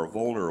people who are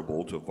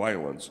vulnerable to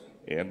violence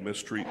and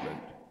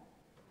mistreatment.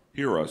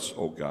 Hear us,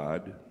 O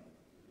God.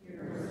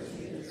 Your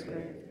mercy is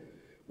great.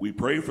 We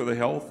pray for the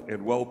health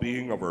and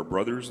well-being of our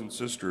brothers and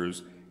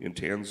sisters in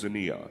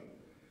Tanzania.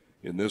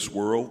 In this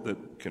world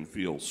that can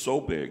feel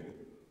so big,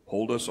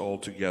 hold us all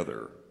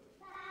together.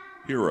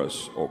 Hear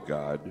us, O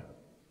God.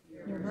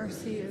 Your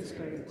mercy is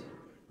great.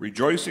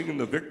 Rejoicing in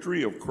the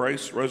victory of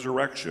Christ's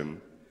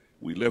resurrection,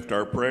 we lift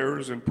our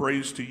prayers and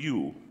praise to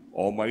you,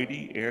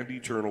 Almighty and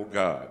eternal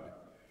God,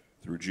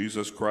 through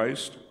Jesus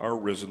Christ, our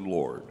risen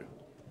Lord.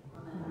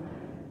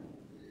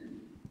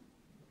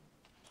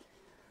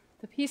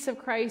 The peace of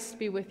Christ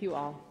be with you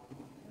all.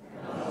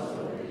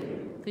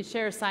 Please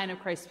share a sign of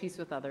Christ's peace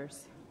with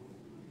others.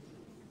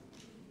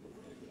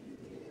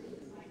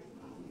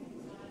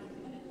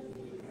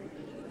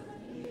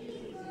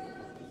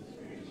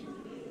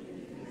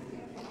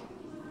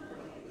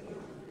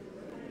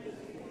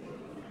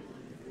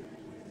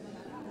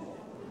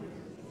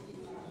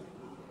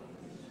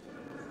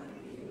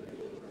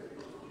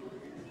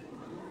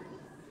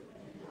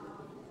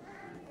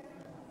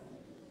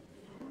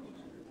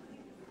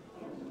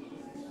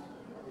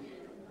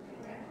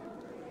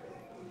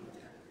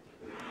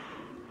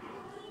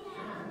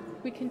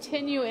 We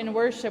continue in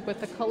worship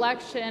with the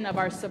collection of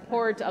our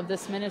support of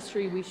this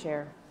ministry we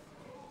share.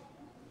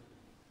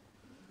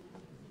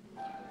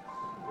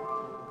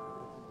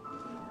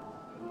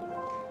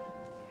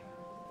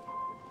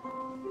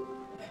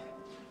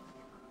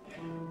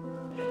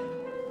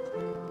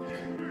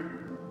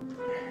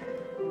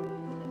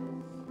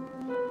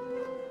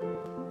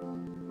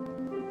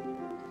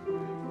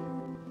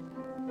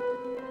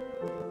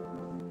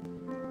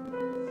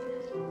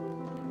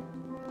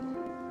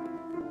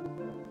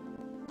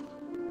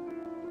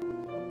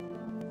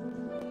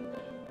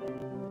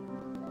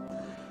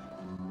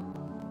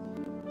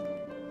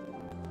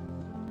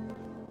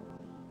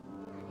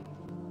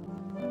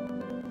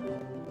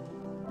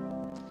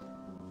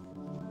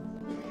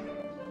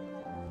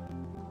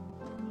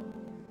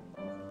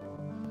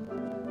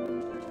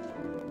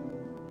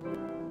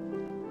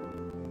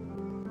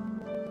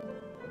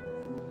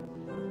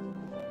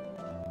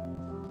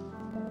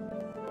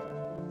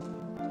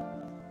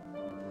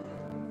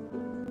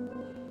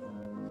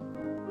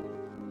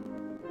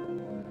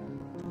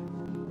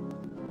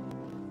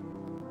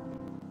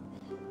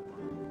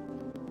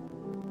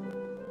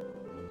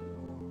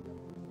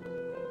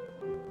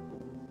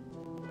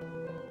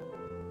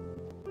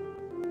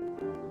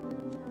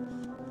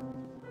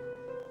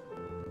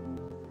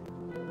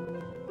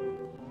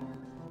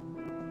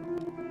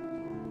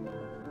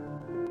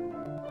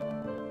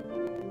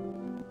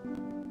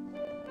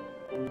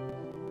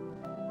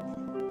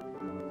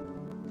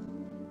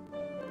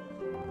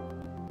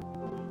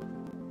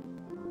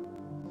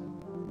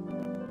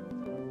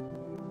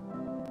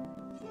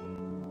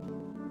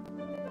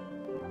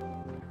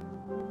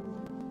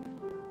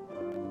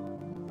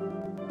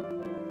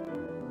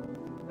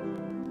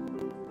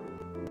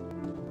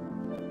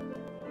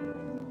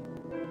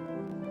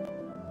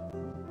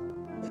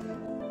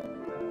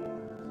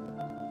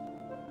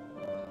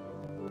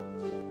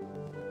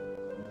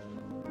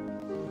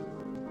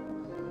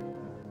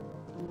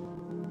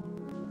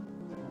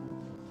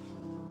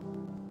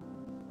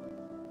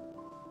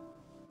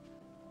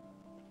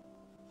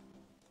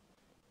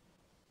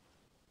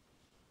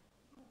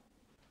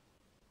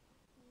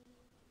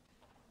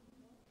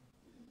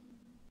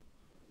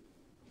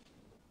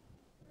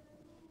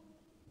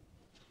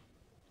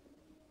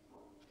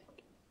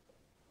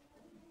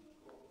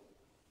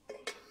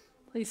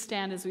 Please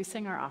stand as we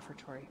sing our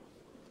offertory.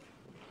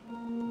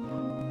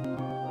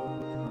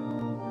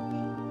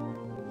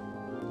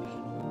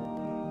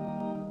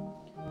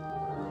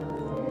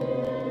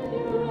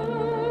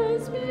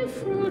 Yours be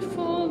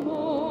fruitful,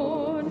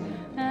 Lord,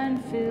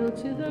 and fill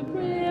to the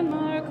brim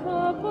our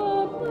cup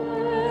of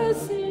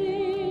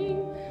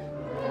blessing.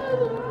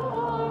 Gather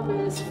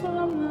harvest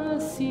from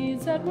the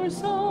seeds that were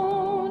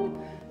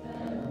sown,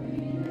 and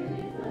we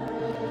may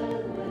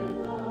fed with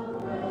the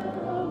bread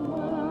of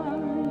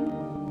wine.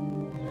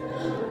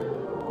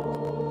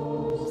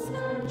 Hopes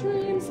and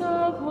dreams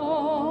of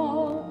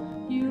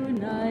all,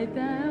 unite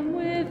them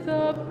with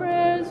the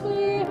prayers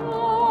we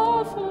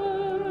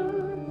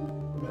offer.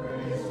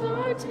 Grace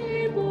our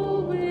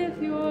table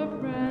with your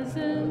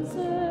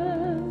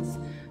presences,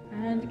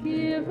 and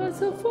give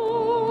us a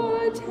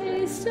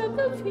foretaste of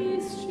the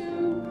feast to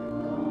come.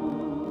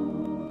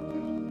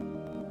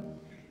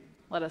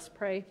 Let us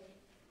pray.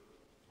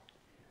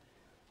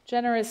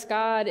 Generous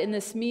God, in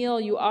this meal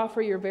you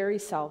offer your very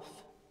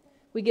self.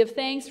 We give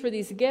thanks for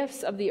these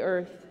gifts of the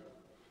earth.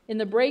 In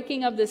the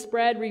breaking of this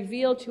bread,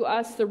 reveal to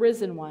us the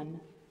risen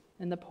one.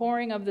 In the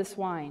pouring of this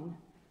wine,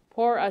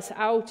 pour us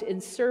out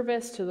in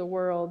service to the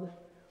world.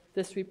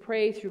 This we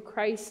pray through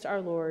Christ our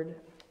Lord.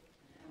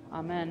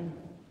 Amen.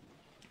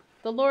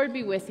 The Lord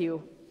be with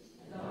you.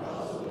 And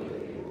also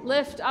with you.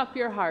 Lift up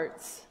your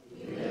hearts.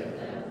 We lift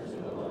them to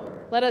the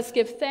Lord. Let us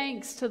give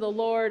thanks to the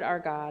Lord our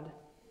God.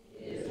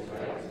 It is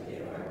right to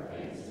give our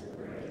thanks and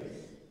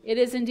praise. It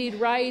is indeed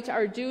right,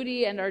 our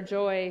duty and our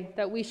joy,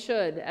 that we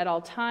should, at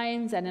all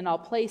times and in all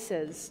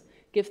places,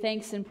 give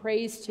thanks and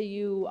praise to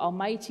you,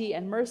 almighty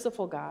and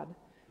merciful God,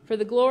 for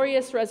the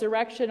glorious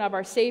resurrection of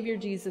our Savior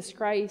Jesus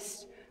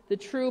Christ, the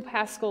true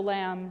Paschal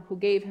Lamb who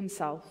gave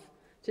himself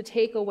to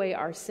take away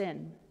our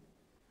sin,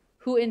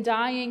 who in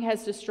dying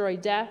has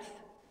destroyed death,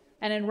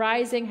 and in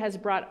rising has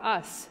brought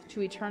us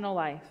to eternal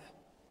life.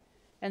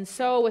 And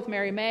so with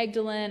Mary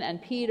Magdalene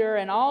and Peter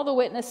and all the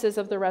witnesses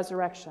of the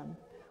resurrection,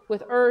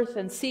 with earth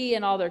and sea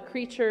and all their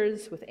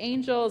creatures, with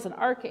angels and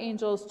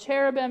archangels,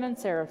 cherubim and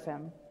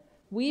seraphim,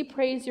 we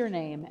praise your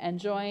name and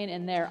join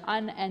in their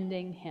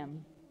unending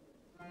hymn.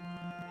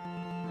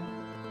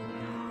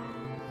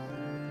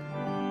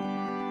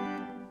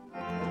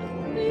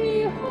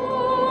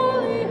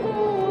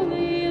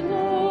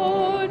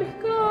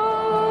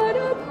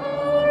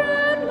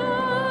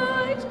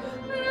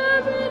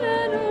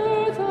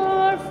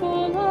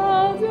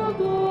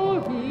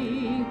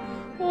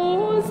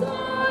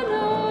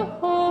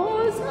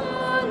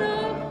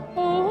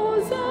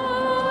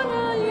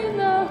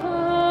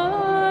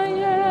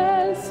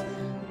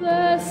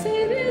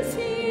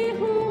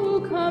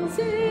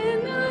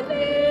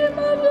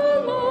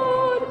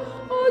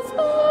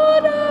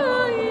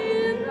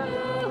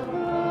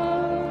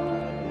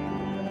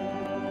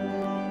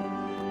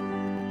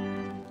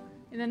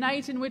 The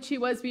night in which he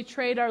was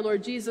betrayed, our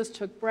Lord Jesus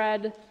took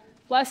bread,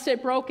 blessed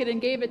it, broke it,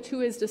 and gave it to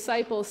his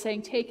disciples,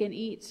 saying, "Take and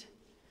eat.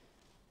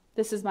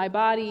 This is my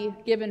body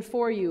given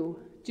for you.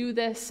 Do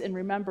this in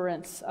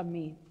remembrance of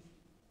me."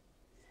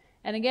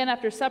 And again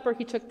after supper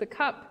he took the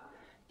cup,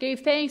 gave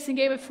thanks, and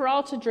gave it for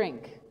all to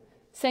drink,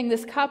 saying,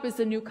 "This cup is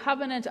the new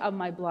covenant of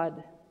my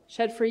blood,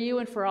 shed for you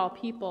and for all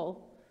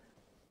people.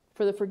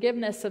 For the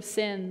forgiveness of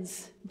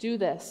sins, do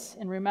this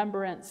in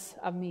remembrance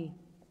of me."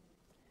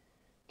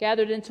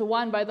 Gathered into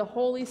one by the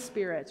Holy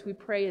Spirit, we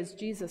pray as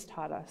Jesus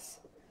taught us.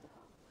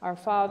 Our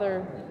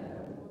Father,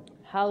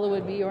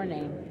 hallowed be your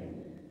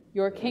name.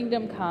 Your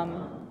kingdom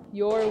come,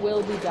 your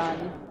will be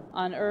done,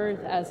 on earth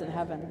as in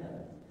heaven.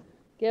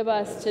 Give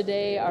us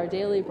today our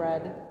daily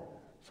bread.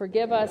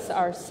 Forgive us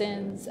our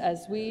sins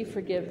as we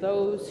forgive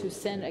those who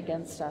sin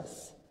against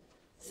us.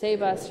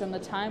 Save us from the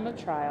time of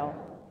trial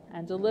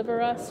and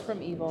deliver us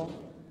from evil.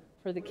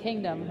 For the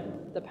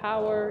kingdom, the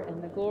power,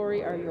 and the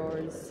glory are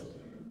yours,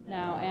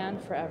 now and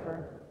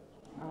forever.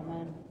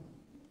 Amen.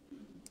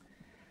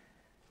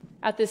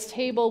 At this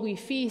table, we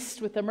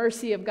feast with the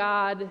mercy of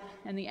God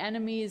and the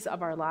enemies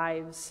of our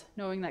lives,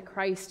 knowing that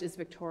Christ is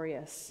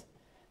victorious.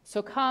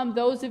 So come,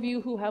 those of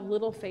you who have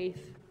little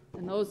faith,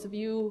 and those of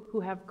you who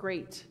have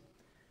great.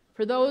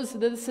 For those,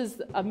 this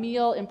is a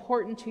meal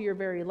important to your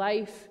very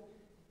life,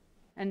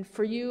 and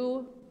for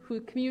you, who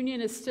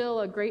communion is still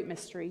a great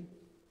mystery.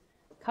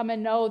 Come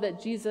and know that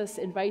Jesus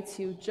invites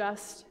you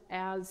just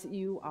as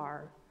you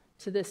are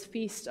to this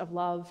feast of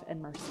love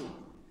and mercy.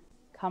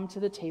 Come to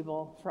the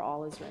table, for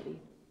all is ready.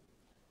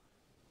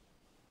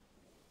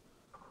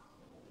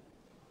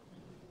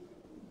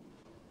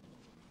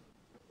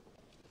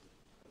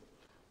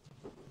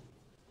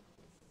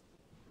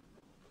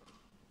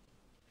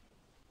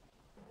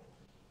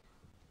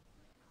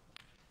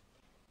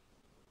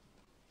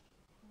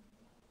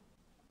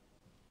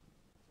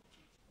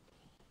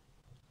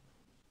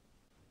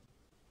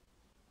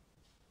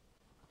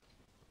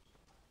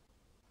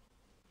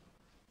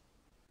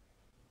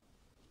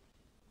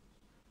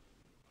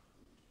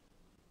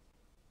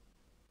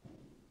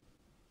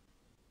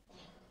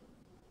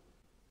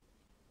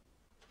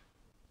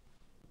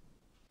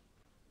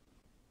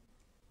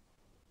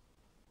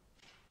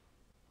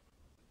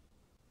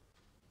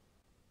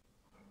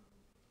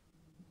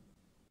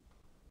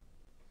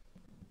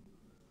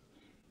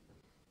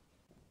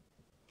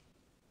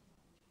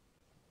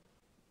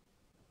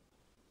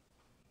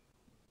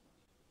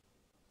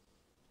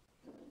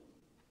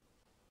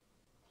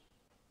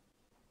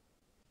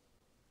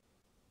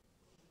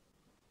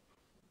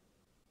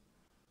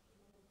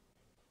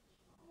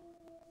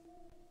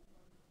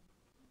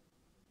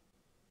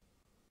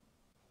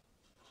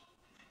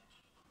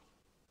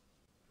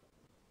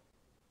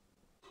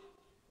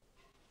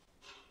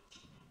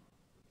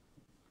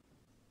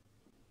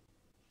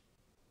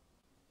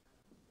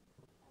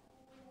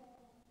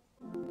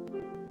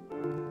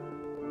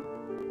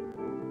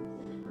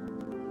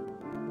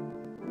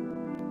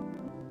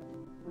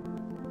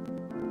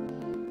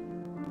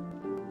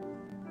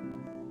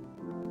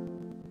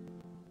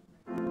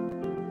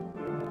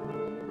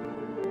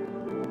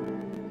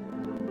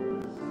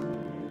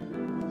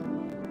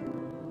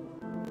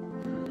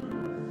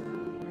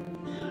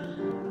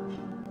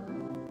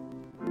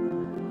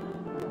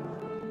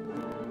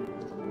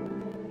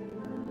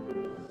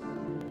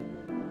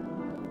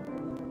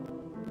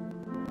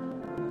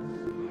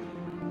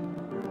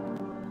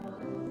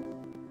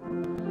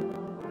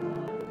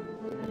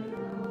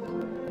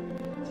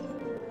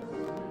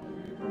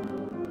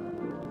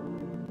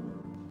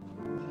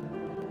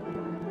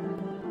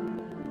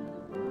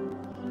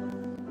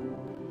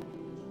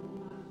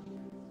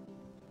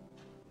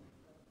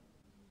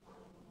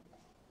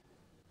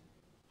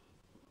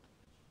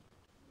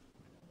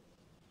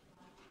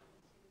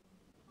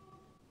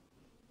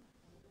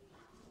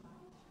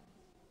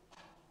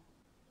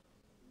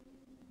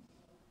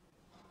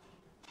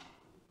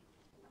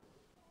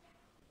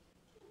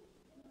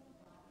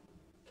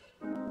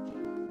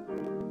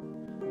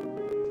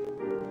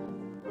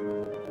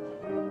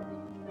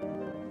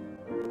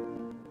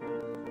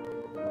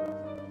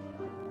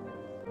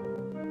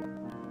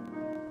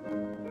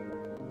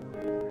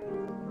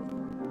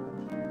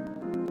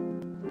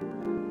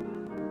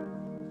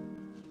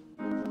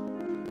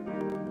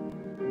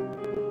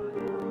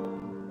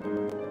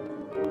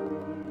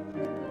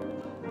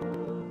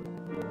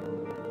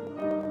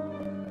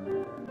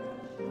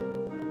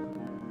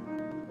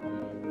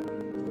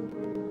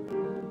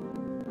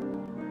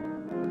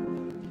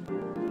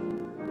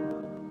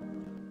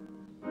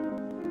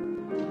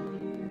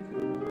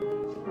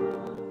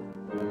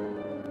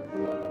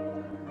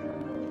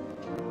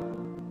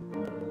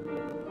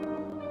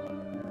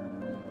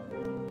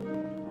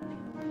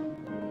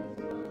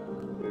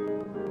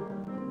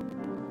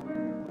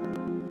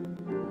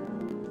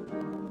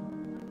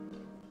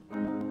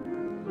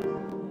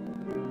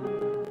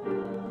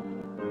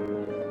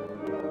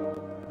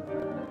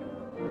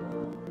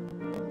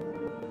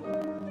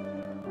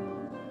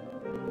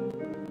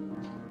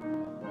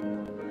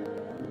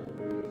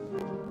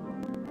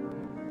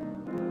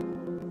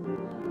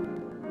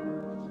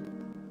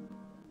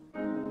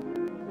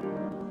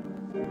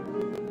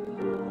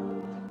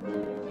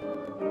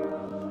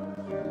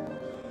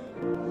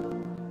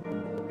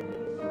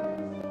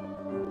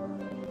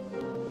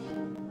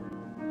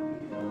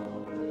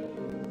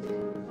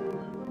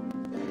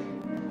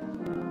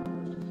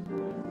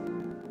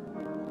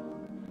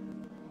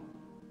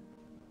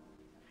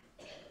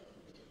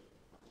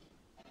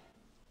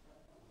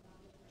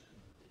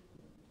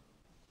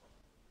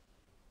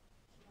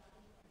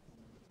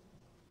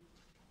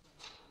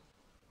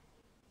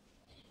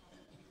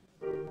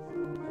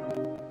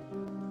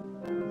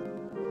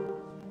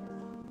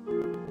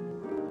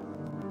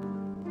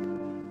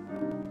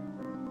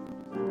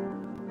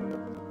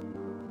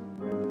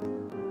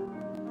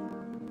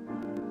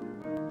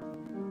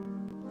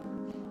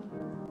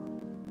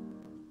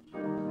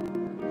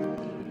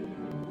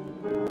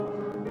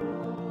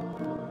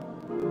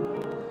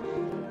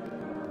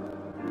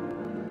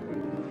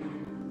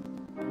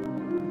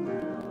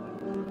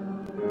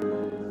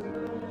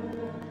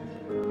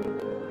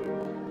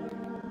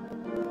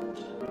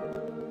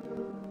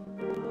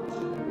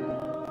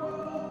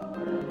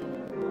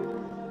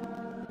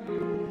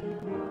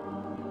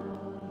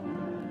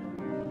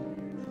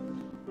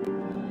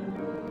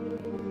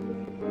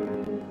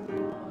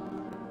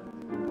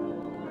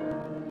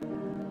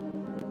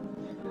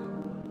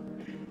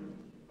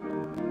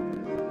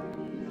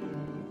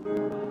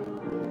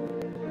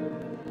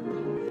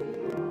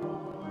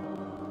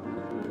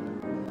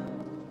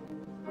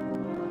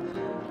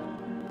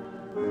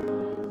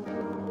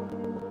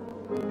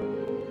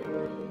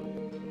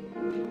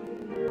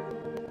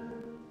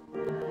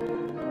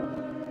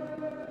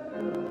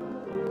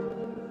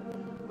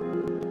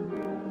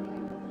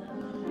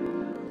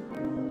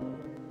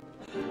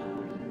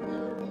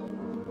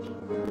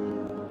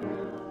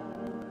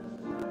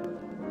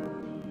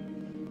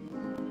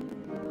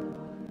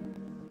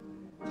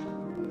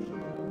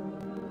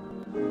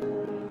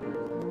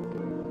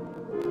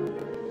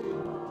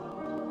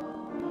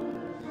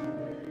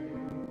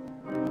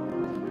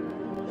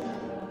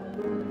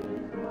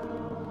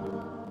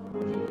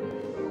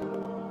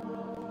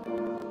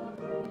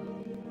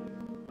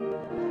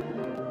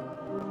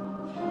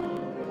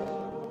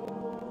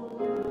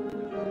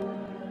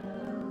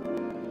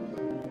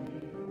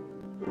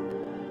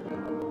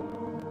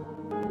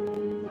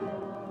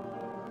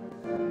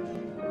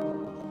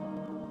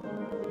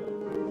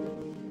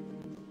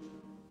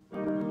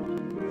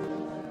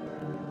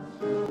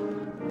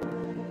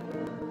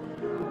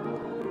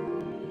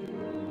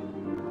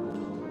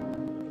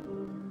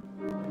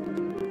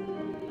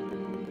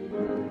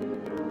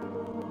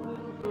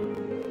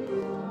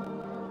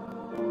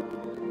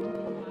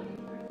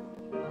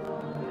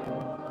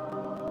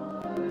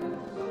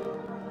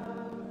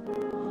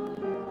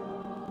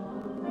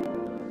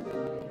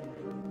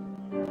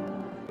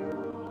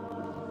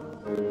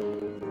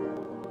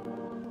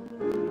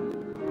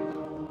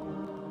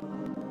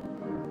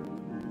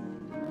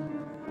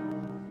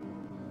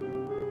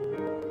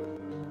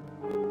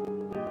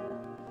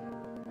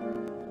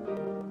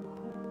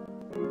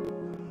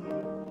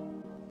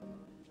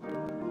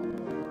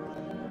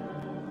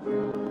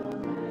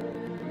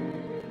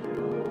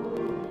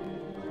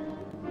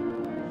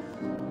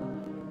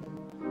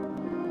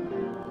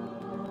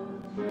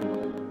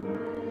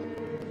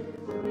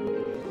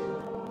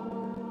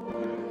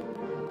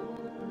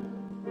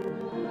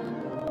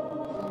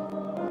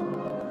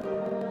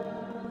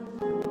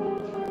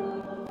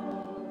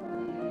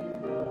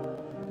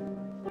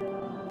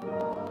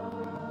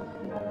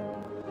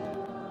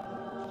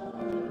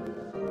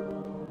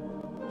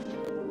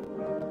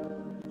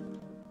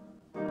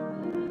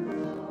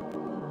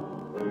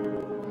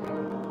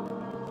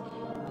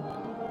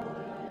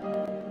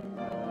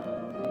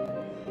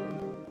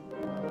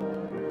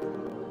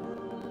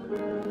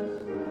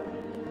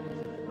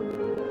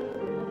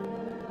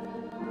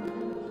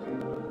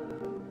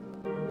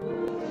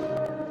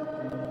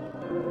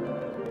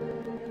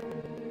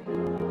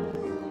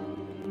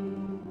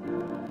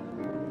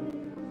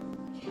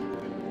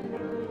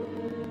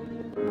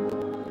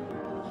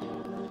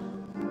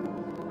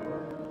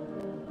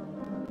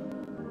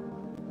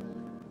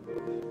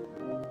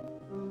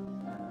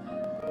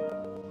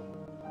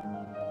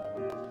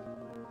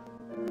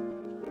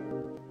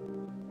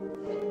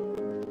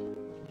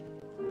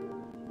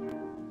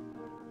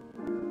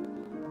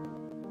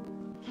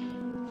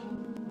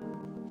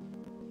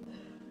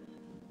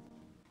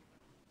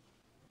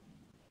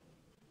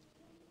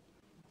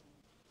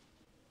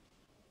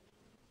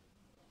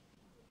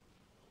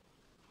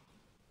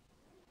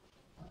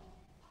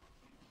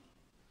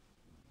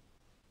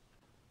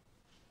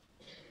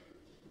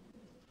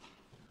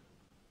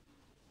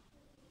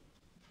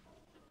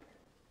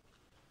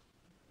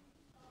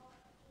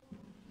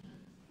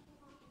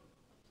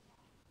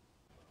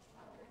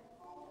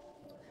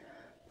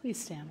 Please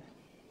stand.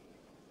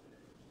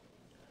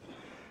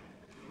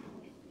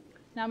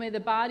 Now may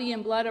the body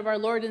and blood of our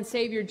Lord and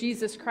Savior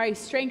Jesus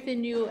Christ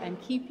strengthen you and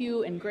keep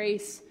you in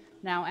grace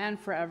now and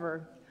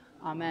forever.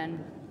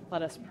 Amen.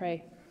 Let us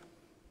pray.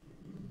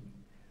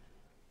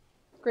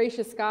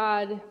 Gracious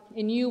God,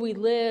 in you we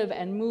live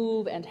and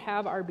move and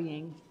have our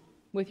being.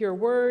 With your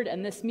word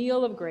and this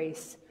meal of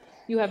grace,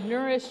 you have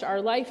nourished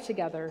our life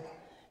together.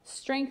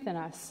 Strengthen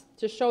us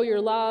to show your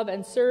love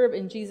and serve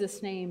in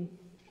Jesus' name.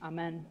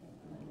 Amen.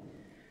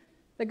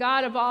 The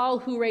God of all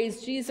who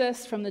raised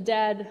Jesus from the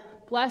dead,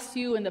 bless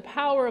you in the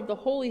power of the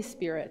Holy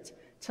Spirit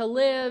to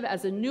live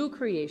as a new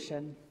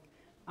creation.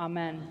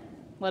 Amen.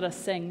 Let us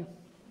sing.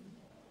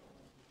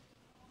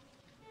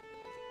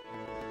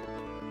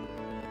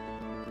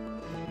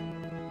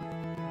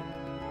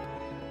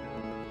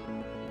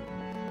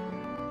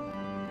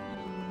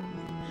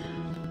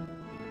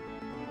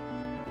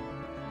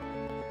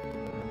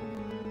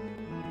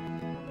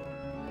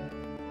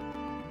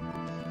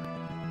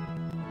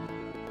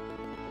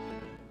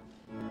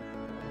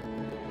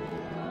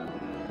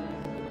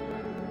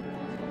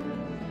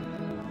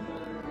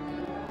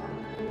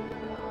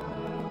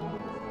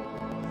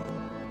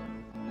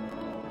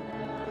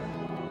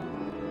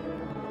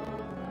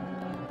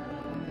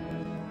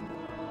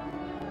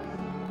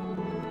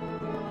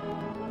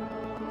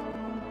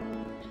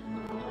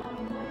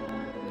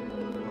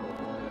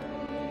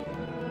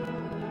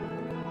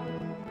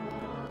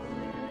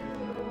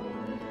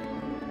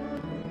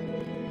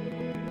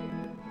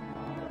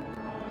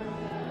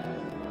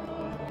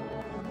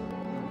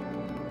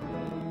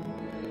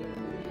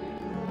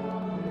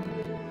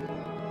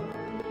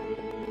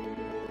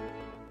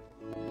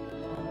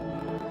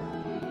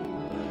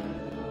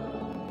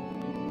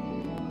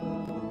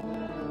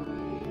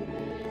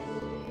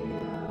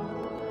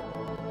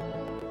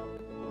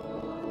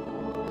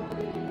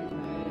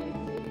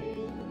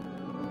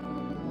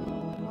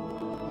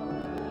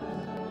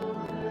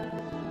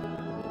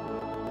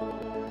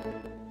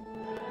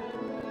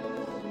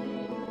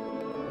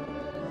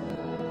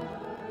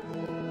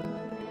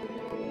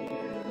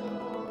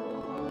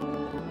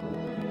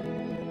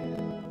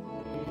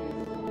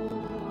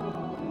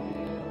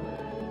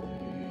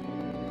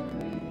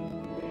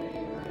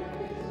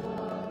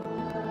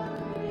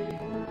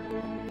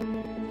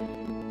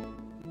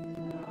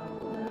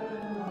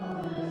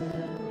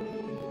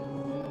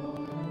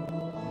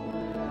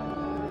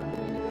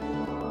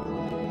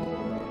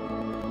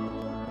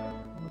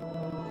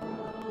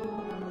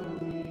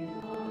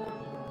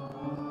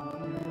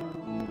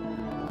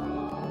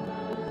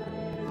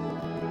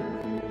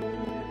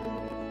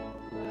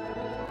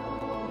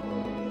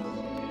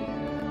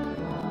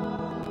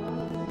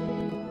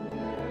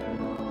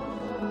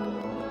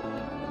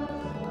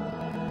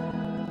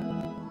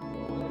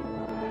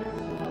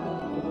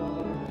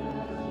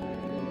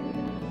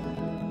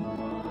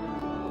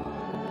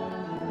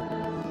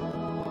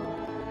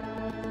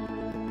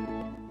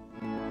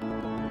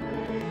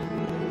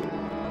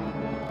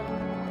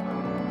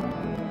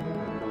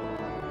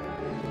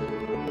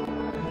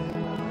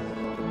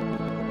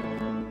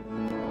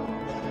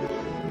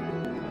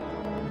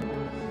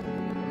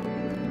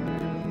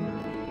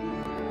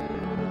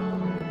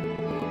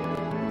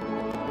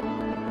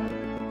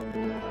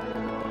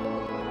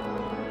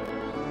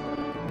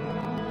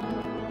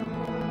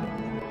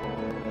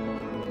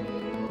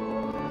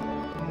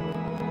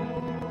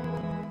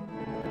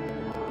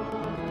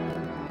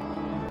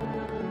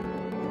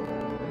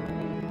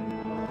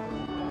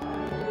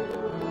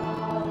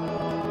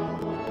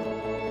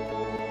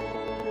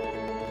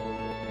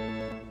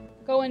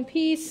 Go in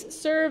peace,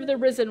 serve the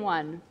risen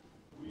one.